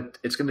it's gonna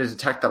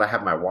detect that I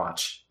have my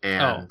watch,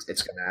 and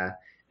it's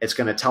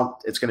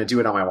gonna do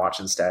it on my watch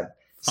instead.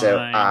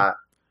 Fine. So,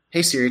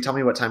 "Hey Siri, tell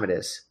me what time it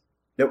is."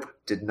 Nope,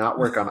 did not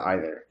work on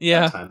either.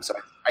 That time. So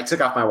I took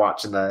off my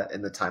watch in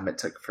the time it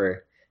took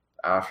for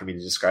me to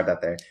describe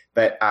that there.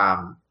 But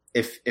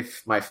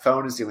if my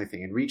phone is the only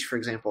thing in reach, for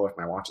example, if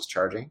my watch is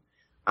charging,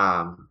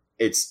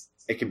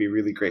 it can be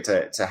really great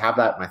to have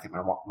that, and I think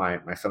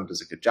my phone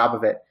does a good job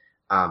of it.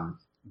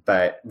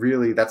 But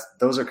really,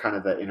 those are kind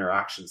of the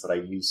interactions that I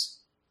use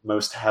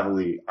most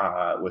heavily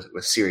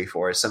with Siri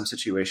for. Is some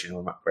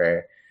situation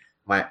where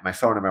my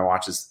phone or my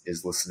watch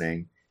is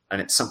listening,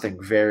 and it's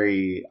something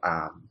very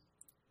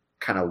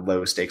kind of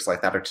low stakes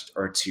like that,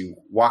 or to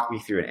walk me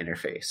through an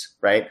interface,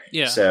 right?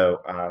 Yeah. So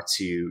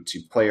to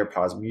play or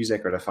pause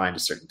music, or to find a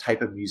certain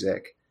type of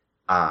music.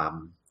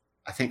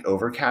 I think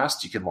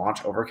Overcast, you can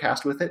launch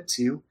Overcast with it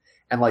too,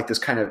 and like this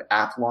kind of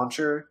app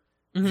launcher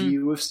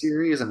view of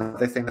Siri is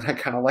another thing that I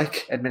kind of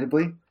like,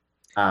 admittedly.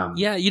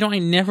 Yeah, I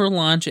never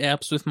launch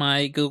apps with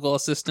my Google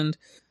Assistant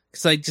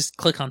because I just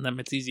click on them.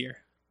 It's easier.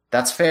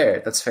 That's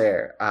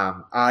fair.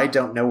 I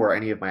don't know where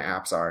any of my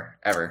apps are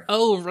ever.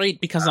 Oh, right,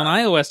 because on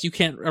iOS you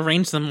can't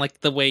arrange them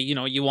like the way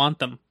you want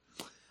them.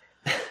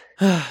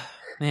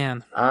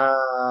 Man.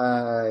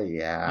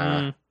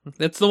 Yeah.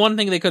 That's the one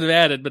thing they could have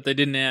added, but they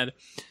didn't add.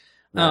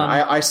 No,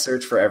 I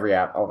search for every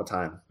app all the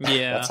time.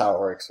 Yeah, that's how it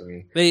works for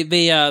me.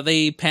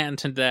 They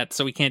patented that,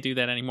 so we can't do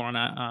that anymore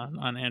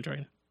on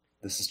Android.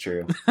 This is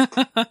true.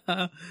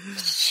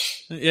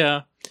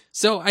 Yeah.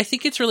 So I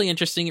think it's really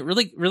interesting.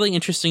 Really, really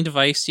interesting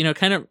device.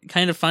 Kind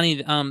of funny.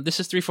 This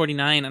is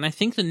 349, and I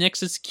think the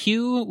Nexus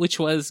Q, which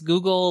was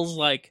Google's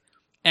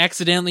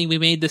accidentally we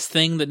made this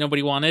thing that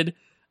nobody wanted,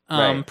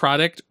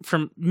 product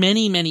from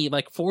many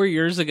 4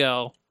 years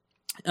ago.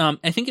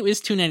 I think it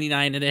was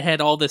 $299, and it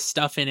had all this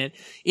stuff in it.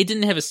 It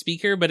didn't have a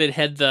speaker, but it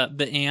had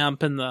the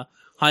amp and the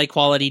high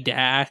quality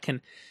DAC,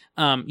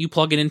 and you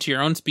plug it into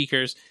your own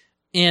speakers.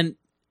 And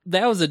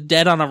that was a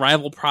dead on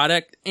arrival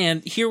product.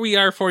 And here we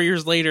are 4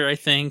 years later, I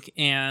think,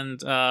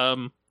 and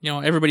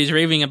everybody's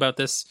raving about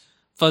this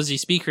fuzzy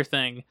speaker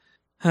thing.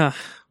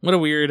 What a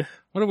weird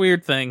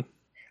thing.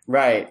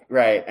 Right.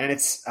 And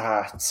it's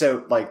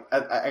so like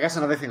I guess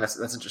another thing that's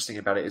interesting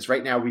about it is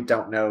right now we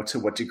don't know to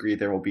what degree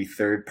there will be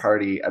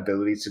third-party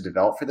ability to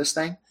develop for this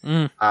thing.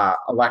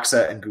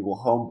 Alexa and Google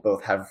Home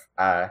both have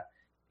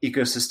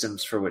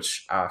ecosystems for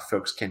which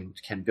folks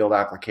can build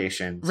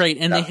applications. Right,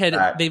 and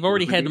they've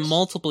already had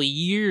multiple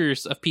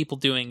years of people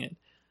doing it.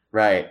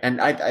 Right, and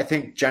I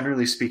think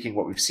generally speaking,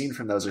 what we've seen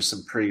from those are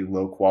some pretty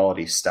low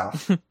quality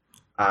stuff.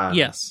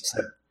 Yes.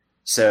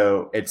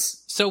 So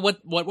it's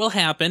what will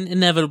happen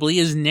inevitably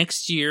is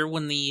next year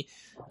when the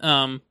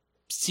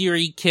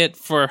Siri kit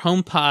for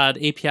HomePod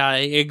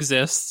API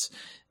exists,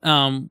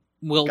 God,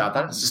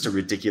 that is just a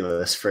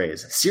ridiculous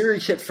phrase. Siri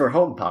kit for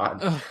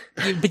HomePod.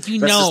 But that's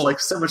just like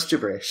so much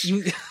gibberish.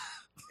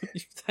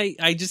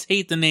 I just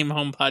hate the name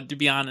HomePod, to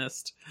be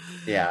honest.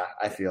 Yeah,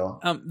 I feel.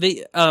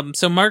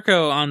 So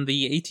Marco on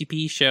the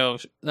ATP show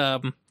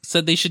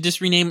said they should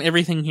just rename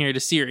everything here to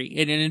Siri,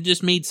 and it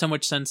just made so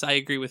much sense. I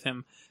agree with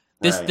him.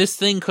 This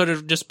thing could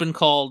have just been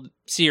called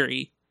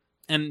Siri,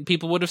 and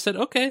people would have said,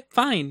 "Okay,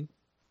 fine,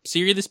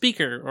 Siri the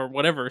speaker or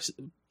whatever,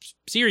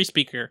 Siri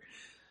speaker."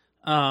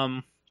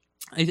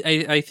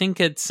 I think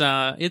it's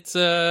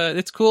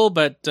cool,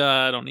 but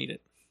I don't need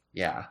it.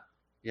 Yeah.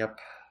 Yep.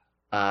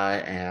 I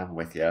am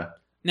with you.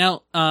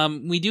 Now,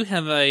 we do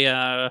have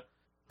a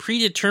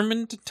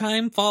predetermined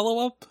time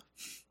follow up.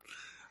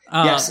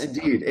 Yes,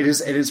 indeed. It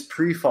is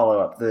pre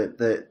follow up.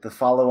 The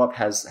follow up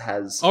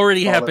has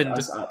already happened.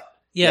 Us up.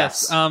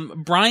 Yes.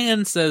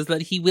 Brian says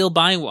that he will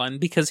buy one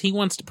because he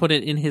wants to put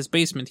it in his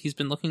basement. He's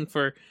been looking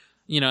for,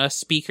 a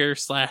speaker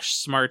 /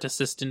 smart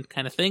assistant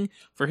kind of thing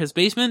for his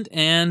basement,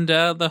 and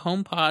the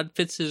HomePod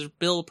fits his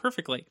bill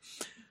perfectly.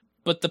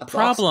 But That's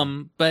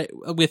problem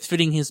with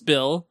fitting his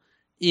bill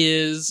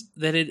is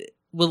that it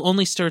will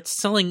only start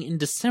selling in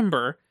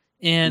December,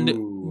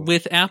 and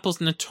with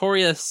Apple's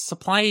notorious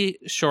supply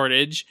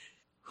shortage,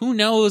 who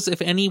knows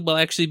if any will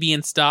actually be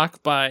in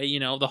stock by,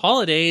 the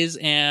holidays,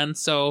 and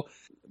so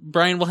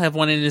Brian will have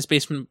one in his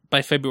basement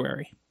by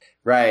February.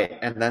 Right,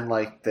 and then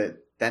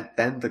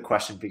then the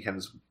question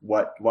becomes,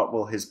 what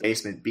will his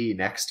basement be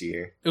next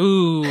year?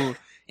 Ooh,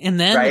 and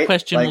then the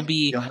question will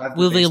be,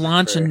 will they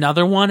launch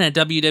another one at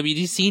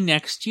WWDC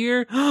next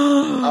year?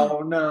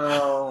 Oh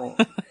no!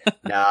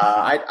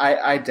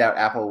 I doubt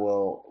Apple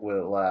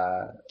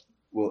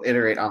will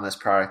iterate on this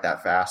product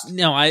that fast.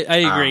 No, I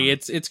agree.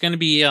 It's going to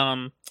be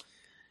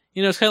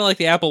it's kind of like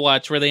the Apple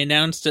Watch where they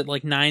announced it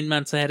like 9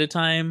 months ahead of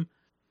time.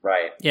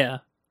 Right. Yeah.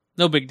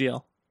 No big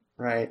deal.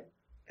 Right.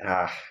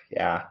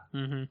 Yeah.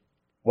 Mm-hmm.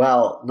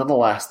 Well,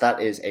 nonetheless,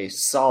 that is a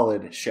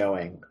solid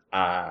showing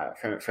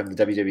from the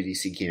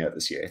WWDC keynote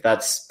this year.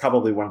 That's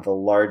probably one of the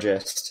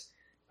largest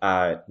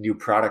new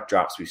product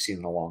drops we've seen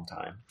in a long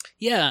time.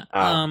 Yeah.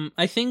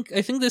 I think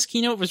this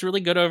keynote was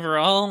really good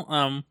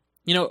overall.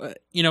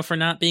 For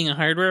not being a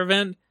hardware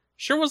event,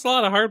 sure was a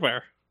lot of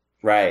hardware.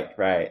 Right.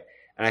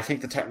 And I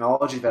think the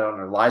technology that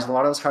underlies a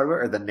lot of this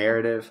hardware, or the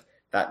narrative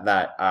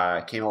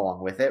that came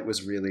along with it,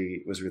 was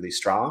really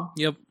strong.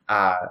 Yep.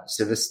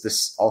 So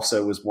this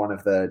also was one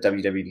of the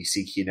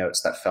WWDC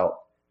keynotes that felt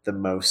the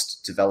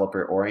most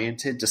developer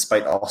oriented,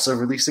 despite also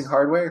releasing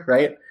hardware,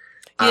 right?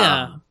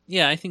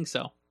 Yeah, I think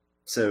so.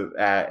 So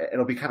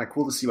it'll be kind of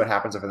cool to see what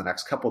happens over the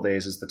next couple of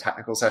days as the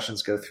technical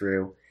sessions go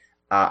through.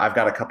 I've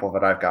got a couple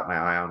that I've got my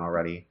eye on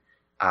already,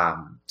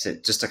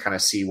 to kind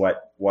of see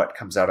what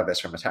comes out of this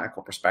from a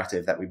technical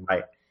perspective, that we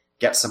might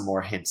get some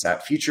more hints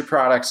at future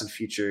products and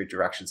future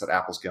directions that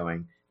Apple's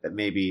going that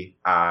maybe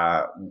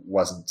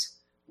wasn't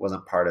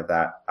part of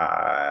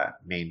that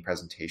main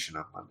presentation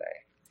on Monday.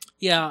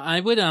 Yeah, I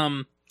would.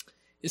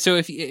 So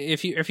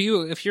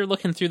if you're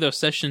looking through those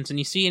sessions and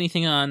you see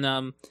anything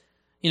on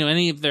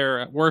any of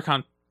their work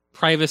on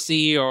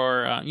privacy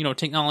or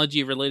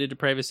technology related to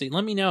privacy,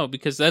 let me know,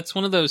 because that's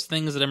one of those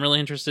things that I'm really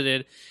interested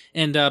in.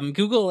 And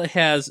Google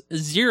has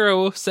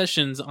 0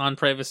 sessions on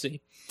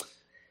privacy.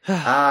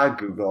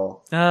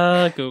 Google.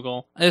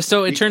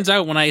 So it turns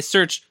out when I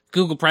searched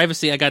Google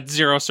privacy, I got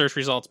 0 search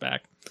results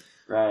back.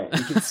 Right.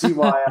 You can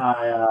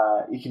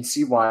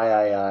see why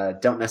I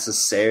don't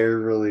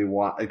necessarily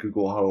want a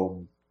Google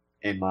Home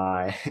in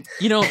my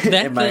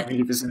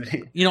immediate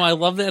vicinity. I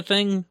love that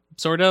thing,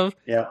 sort of.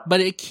 Yeah.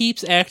 But it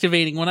keeps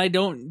activating when I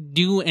don't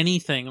do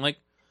anything. Like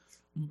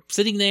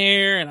sitting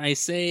there and I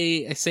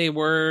say a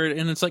word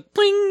and it's like,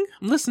 bling,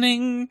 I'm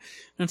listening, and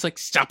it's like,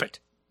 stop it.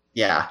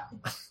 Yeah.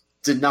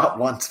 Did not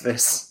want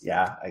this.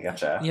 Yeah, I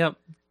gotcha. Yep.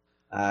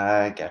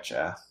 I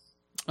gotcha.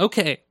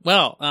 Okay,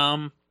 well,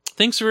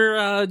 thanks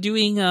for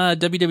doing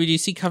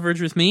WWDC coverage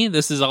with me.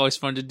 This is always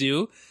fun to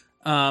do.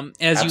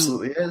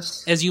 Absolutely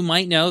is. As you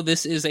might know,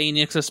 this is a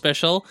Nixa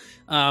special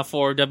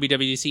for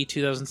WWDC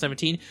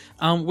 2017.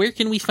 Where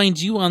can we find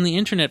you on the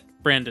internet,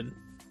 Brandon?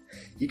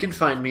 You can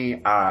find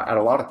me at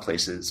a lot of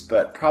places,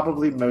 but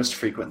probably most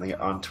frequently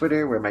on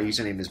Twitter, where my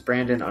username is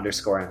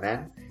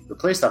Brandon_MN.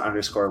 Replace that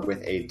underscore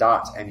with a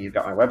dot, and you've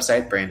got my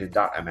website,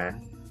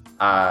 Brandon.mn.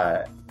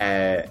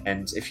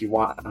 And if you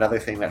want another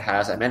thing that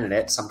has MN in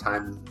it,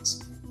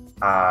 sometimes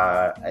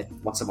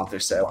once a month or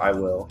so, I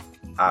will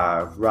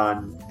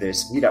run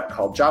this meetup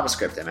called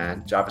JavaScript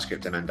MN,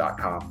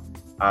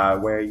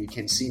 javascriptmn.com, where you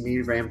can see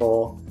me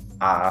ramble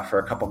for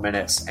a couple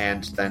minutes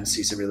and then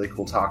see some really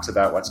cool talks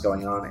about what's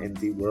going on in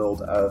the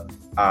world of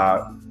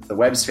the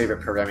web's favorite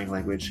programming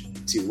language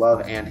to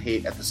love and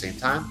hate at the same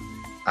time,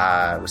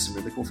 with some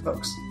really cool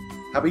folks.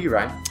 How about you,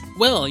 Ryan?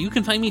 Well, you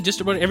can find me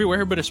just about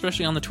everywhere, but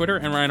especially on the Twitter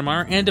and Ryan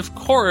Amar, and of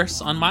course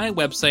on my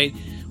website,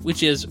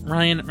 which is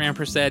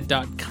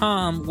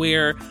ryanrampersad.com,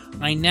 where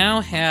I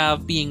now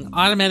have being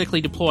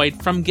automatically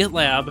deployed from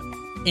GitLab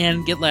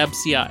and GitLab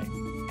CI.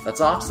 That's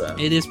awesome.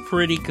 It is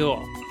pretty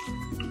cool.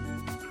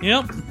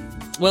 Yep.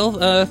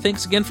 Well,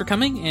 thanks again for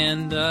coming,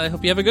 and I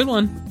hope you have a good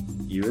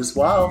one. You as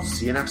well.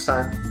 See you next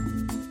time.